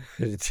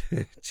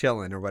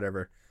chilling or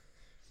whatever.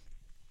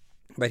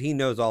 But he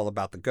knows all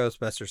about the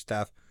Ghostbuster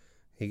stuff.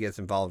 He gets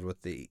involved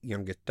with the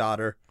youngest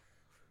daughter,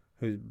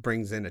 who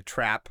brings in a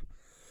trap.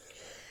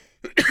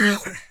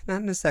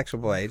 Not in a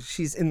sexual way.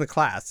 She's in the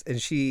class, and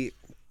she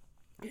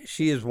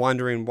is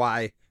wondering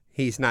why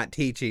he's not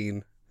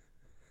teaching.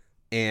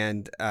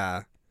 And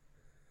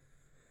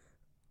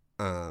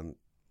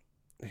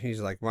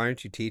he's like, "Why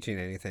aren't you teaching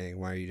anything?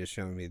 Why are you just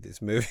showing me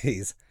these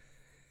movies?"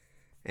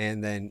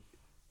 And then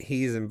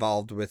he's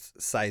involved with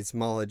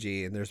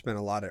seismology, and there's been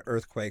a lot of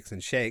earthquakes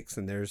and shakes,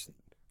 and there's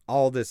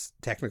all this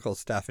technical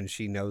stuff, and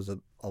she knows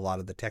a lot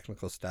of the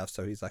technical stuff.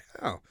 So he's like,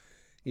 "Oh,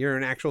 you're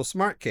an actual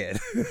smart kid."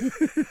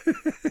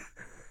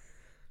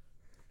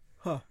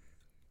 Huh.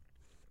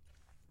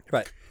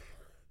 But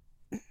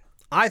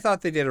I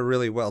thought they did a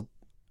really well.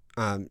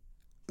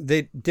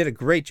 They did a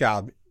great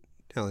job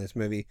telling this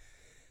movie.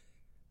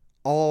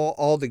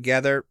 All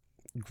together,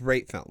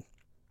 great film.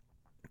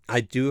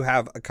 I do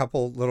have a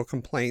couple little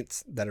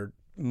complaints that are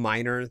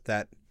minor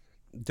that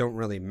don't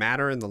really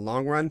matter in the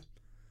long run.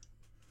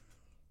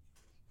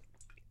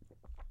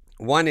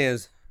 One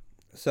is,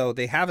 so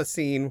they have a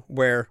scene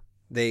where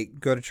they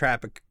go to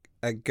trap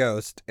a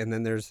ghost, and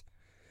then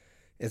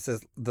it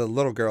says the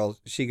little girl,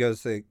 she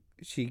gets the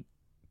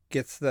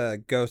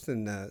ghost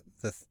in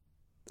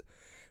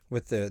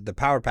with the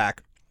power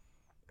pack,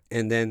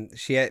 and then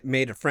she had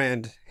made a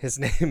friend. His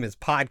name is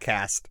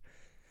Podcast,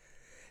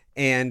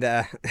 and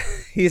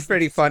he's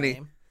pretty funny.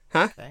 Name?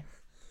 Huh? Okay.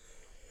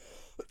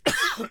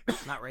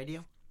 Not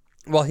radio?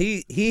 Well,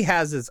 he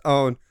has his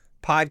own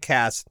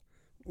podcast,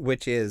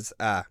 which is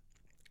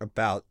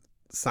about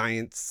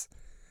science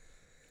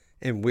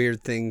and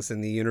weird things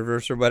in the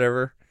universe or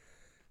whatever.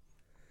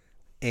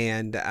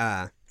 And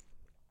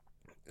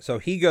so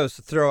he goes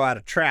to throw out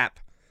a trap,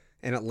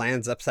 and it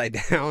lands upside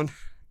down.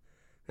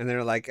 And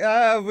they're like,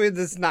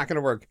 this is not going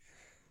to work.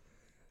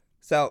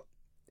 So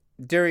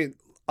during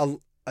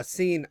a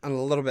scene a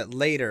little bit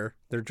later,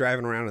 they're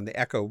driving around in the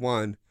Echo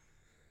 1.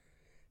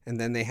 And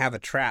then they have a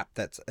trap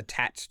that's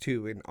attached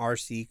to an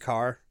RC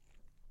car.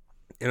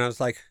 And I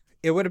was like,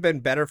 it would have been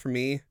better for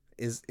me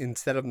is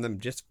instead of them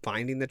just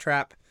finding the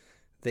trap,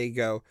 the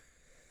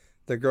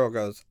girl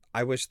goes,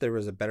 "I wish there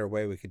was a better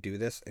way we could do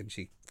this." And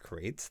she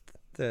creates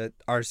the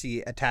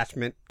RC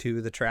attachment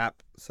to the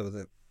trap so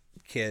the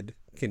kid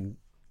can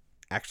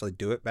actually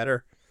do it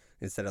better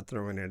instead of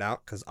throwing it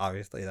out, because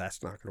obviously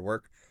that's not going to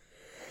work.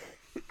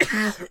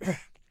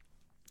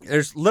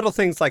 There's little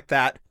things like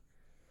that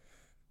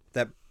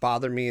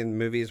bother me in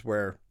movies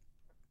where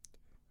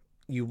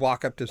you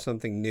walk up to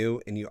something new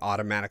and you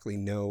automatically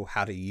know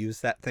how to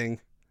use that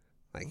thing.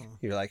 Like,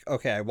 you're like,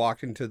 okay, I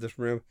walked into this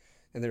room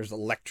and there's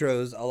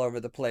electrodes all over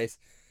the place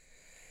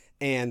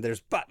and there's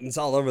buttons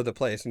all over the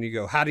place, and you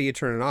go, how do you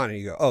turn it on? And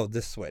you go, oh,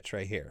 this switch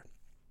right here.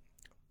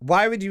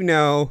 Why would you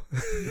know?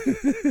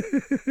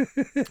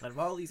 Out of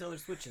all these other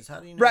switches,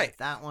 how do you know right.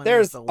 that one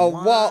There's is the wall.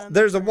 one?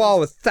 There's a wall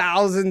with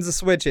thousands of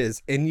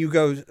switches, and you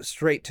go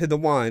straight to the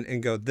one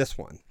and go, this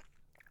one.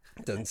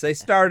 It doesn't say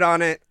start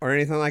on it or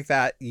anything like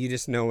that. You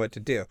just know what to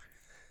do.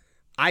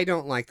 I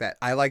don't like that.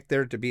 I like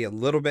there to be a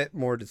little bit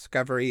more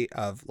discovery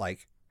of,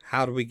 like,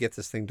 how do we get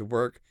this thing to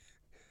work?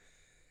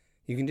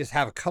 You can just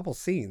have a couple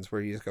scenes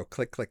where you just go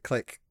click, click,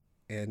 click,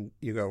 and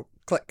you go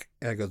click,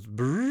 and it goes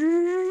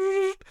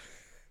brrrr,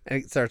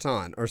 and it starts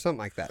on, or something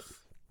like that.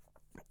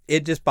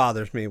 It just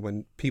bothers me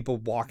when people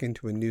walk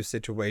into a new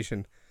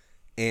situation.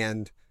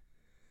 And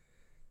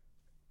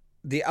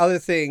the other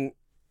thing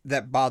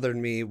that bothered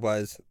me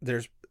was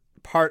there's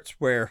parts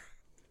where,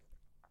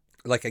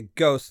 like, a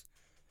ghost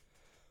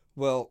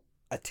will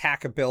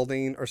attack a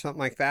building or something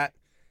like that.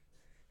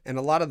 And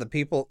a lot of the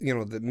people,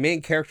 the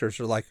main characters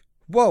are like,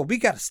 whoa, we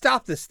got to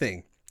stop this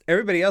thing.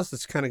 Everybody else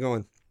is kind of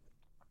going,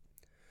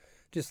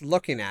 just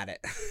looking at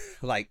it.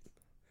 Like,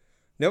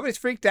 nobody's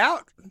freaked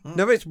out.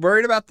 Nobody's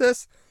worried about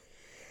this.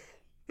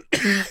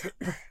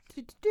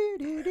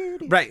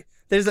 Right.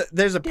 There's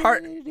a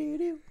part.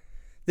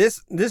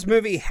 This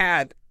movie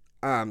had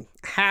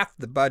half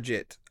the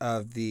budget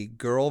of the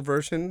girl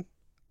version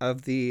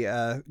of the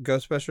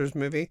Ghostbusters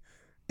movie,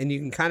 and you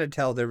can kind of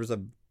tell there was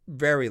a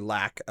very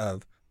lack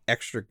of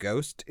extra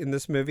ghost in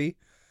this movie.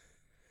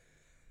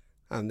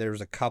 There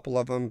was a couple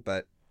of them,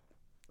 but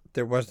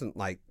there wasn't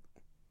like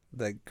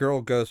the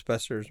girl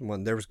Ghostbusters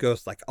one. There was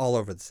ghosts like all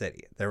over the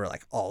city. They were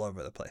like all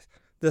over the place.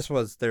 There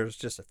was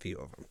just a few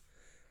of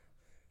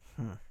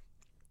them.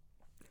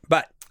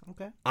 But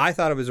okay, I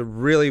thought it was a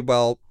really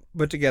well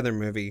put together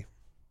movie.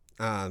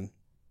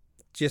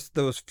 Just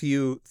those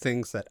few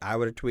things that I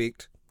would have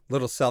tweaked.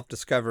 Little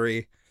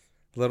self-discovery,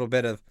 a little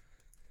bit of,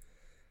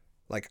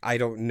 like, I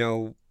don't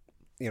know,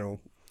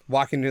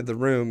 walking into the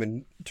room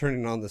and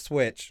turning on the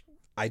switch.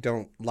 I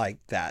don't like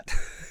that.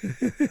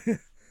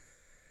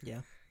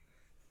 Yeah.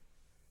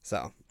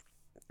 So,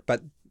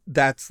 but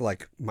that's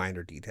like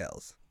minor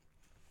details.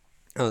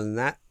 Other than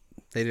that,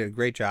 they did a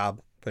great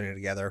job. putting it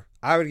together.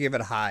 I would give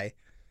it a high.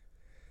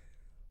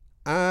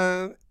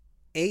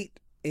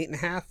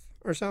 8.5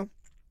 or so.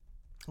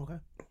 Okay.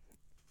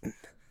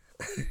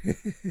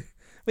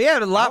 We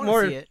had a lot I wanna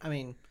more. see it. I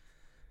mean,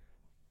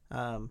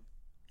 and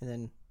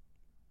then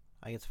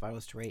I guess if I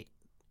was to rate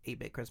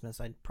 8-Bit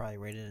Christmas, I'd probably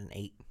rate it an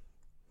 8.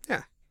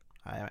 Yeah.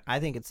 I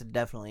think it's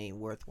definitely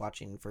worth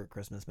watching for a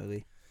Christmas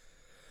movie.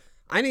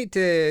 I need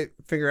to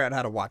figure out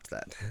how to watch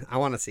that. I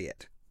want to see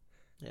it.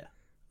 Yeah,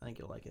 I think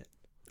you'll like it.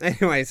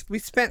 Anyways, we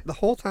spent the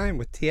whole time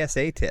with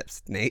TSA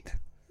tips, Nate.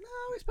 No,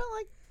 we spent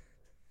like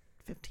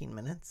 15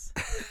 minutes.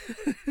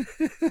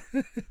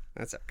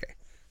 That's okay.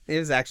 It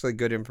was actually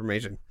good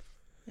information.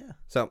 Yeah.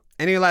 So,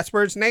 any last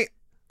words, Nate?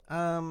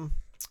 No,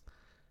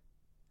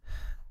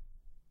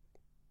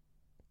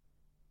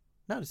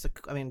 just a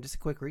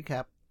quick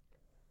recap.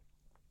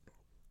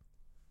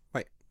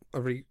 Wait, a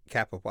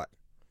recap of what?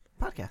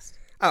 Podcast.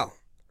 Oh,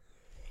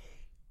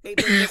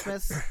 8-Bit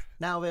Christmas,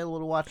 now available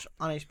to watch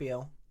on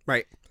HBO.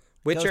 right.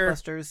 Witcher.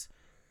 Ghostbusters,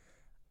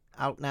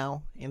 out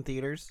now in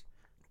theaters.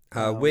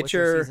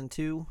 Witcher Season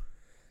 2,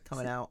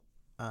 coming out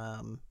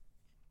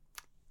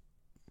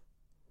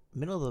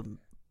middle of the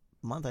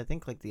month, I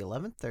think, like the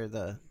 11th or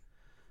the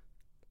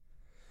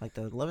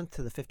 11th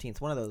to the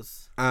 15th, one of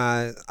those.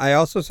 I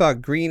also saw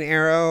Green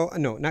Arrow.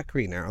 No, not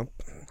Green Arrow.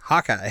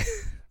 Hawkeye.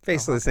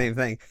 Basically the same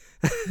thing.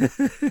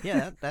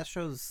 Yeah, that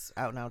show's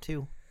out now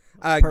too.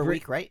 Per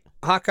week, right?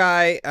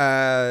 Hawkeye.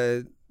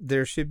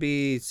 There should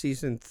be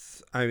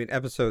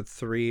episode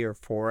 3 or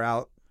 4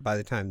 out by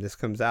the time this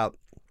comes out.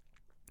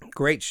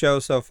 Great show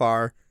so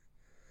far.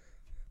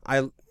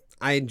 I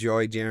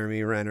enjoy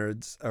Jeremy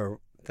Reynolds, or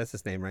that's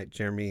his name, right?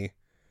 Jeremy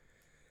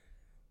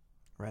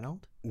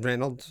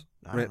Reynolds.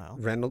 I don't know.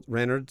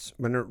 Reynolds.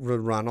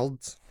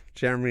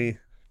 Jeremy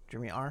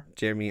R.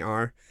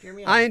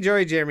 I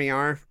enjoy Jeremy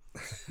R.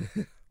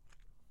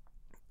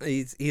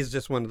 He's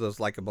just one of those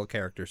likable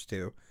characters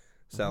too.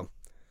 So,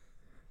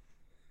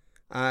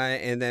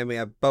 and then we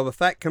have Boba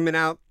Fett coming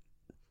out.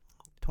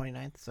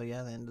 29th. So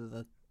yeah, the end of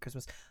the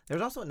Christmas.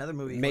 There's also another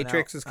movie.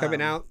 Matrix is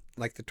coming out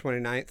like the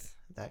 29th.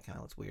 That kind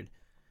of looks weird.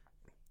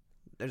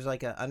 There's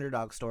like an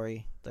underdog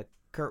story, the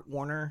Kurt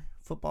Warner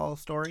football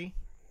story.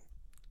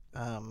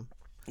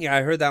 Yeah,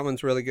 I heard that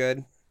one's really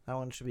good. That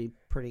one should be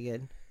pretty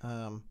good.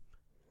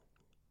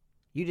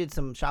 You did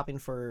some shopping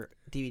for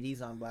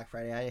DVDs on Black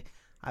Friday.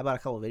 I bought a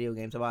couple of video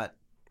games. I bought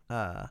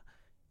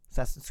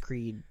Assassin's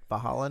Creed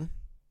Valhalla.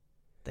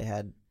 They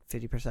had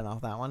 50%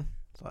 off that one.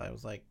 So I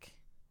was like,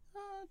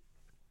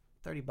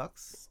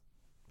 $30.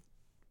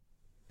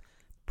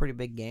 Pretty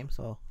big game,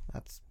 so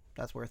that's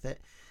worth it.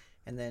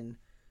 And then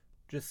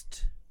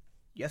just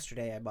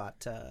yesterday I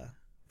bought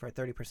for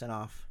 30%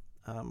 off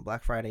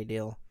Black Friday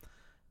deal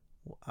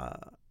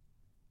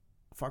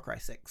Far Cry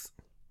 6.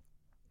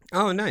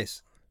 Oh,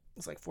 nice.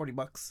 It's like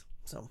 $40.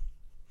 So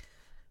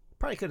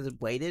probably could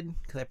have waited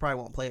because I probably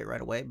won't play it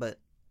right away, but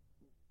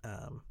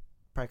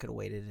probably could have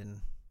waited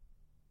and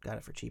got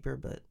it for cheaper,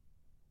 but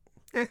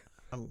I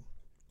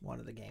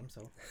wanted the game,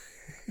 so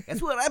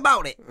guess what? I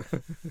bought it.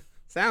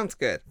 Sounds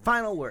good.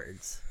 Final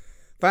words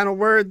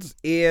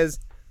is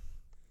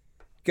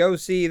go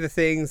see the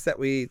things that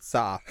we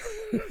saw.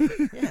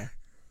 Yeah.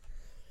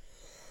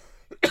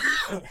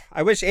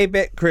 I wish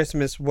 8-Bit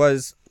Christmas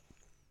was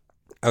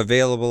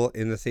available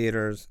in the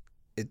theaters.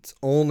 It's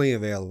only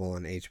available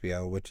on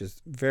HBO, which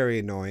is very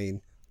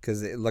annoying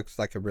because it looks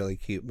like a really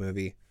cute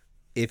movie.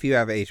 If you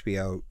have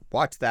HBO,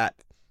 watch that.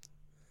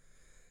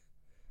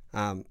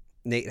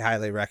 Nate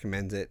highly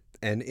recommends it.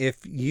 And if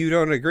you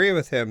don't agree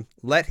with him,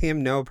 let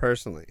him know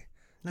personally.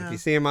 No. If you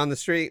see him on the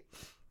street,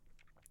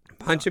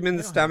 punch him in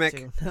the stomach.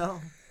 No.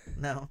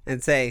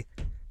 And say,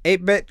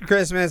 8-Bit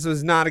Christmas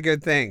was not a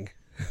good thing.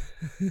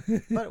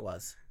 But it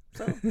was.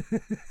 So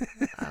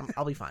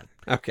I'll be fine.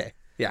 Okay.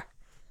 Yeah.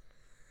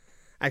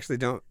 Actually,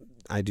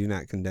 I do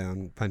not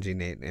condone punching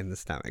Nate in the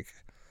stomach.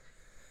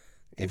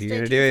 If you're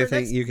going to do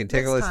anything, you can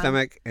tickle his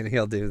stomach and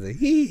he'll do the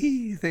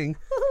hee thing.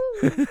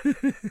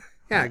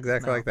 Yeah,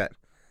 exactly like that.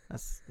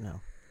 That's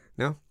no.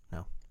 No?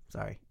 No.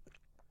 Sorry.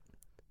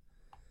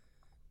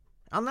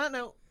 On that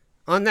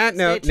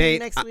note,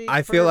 Nate,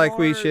 I feel like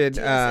we should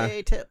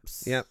TSA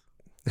tips. Yep.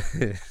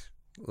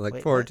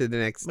 Look forward to the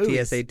next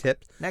movies. TSA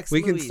tips. Next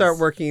we movies. can start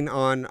working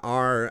on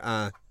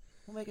our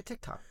we'll make a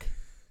TikTok.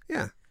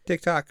 Yeah,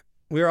 TikTok.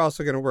 We're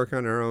also going to work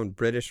on our own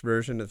British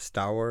version of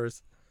Star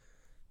Wars.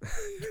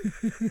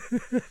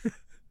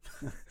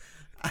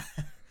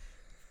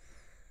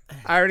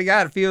 I already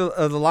got a few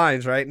of the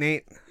lines, right,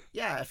 Nate?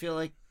 Yeah, I feel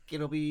like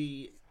it'll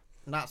be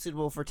not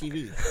suitable for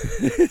TV.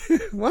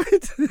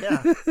 What?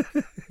 Yeah.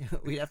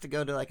 We'd have to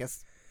go to like a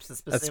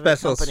specific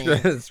special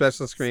company.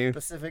 Special screen.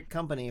 Specific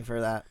company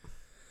for that.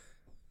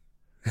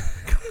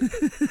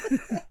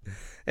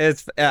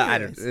 It's I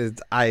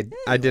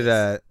did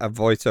a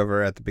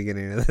voiceover at the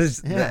beginning of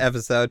the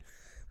episode,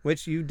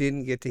 which you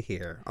didn't get to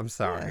hear. I'm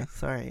sorry. Yeah,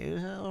 sorry,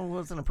 it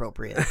wasn't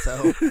appropriate.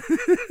 So,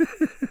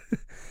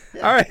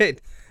 yeah. All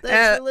right.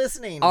 Thanks for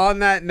listening. On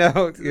that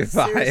note,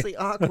 goodbye. Seriously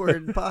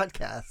awkward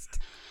podcast.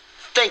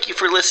 Thank you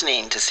for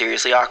listening to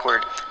Seriously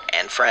Awkward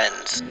and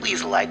Friends.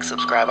 Please like,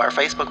 subscribe our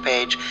Facebook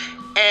page,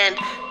 and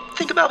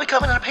think about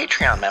becoming a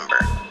Patreon member.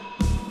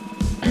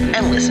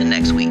 And listen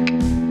next week.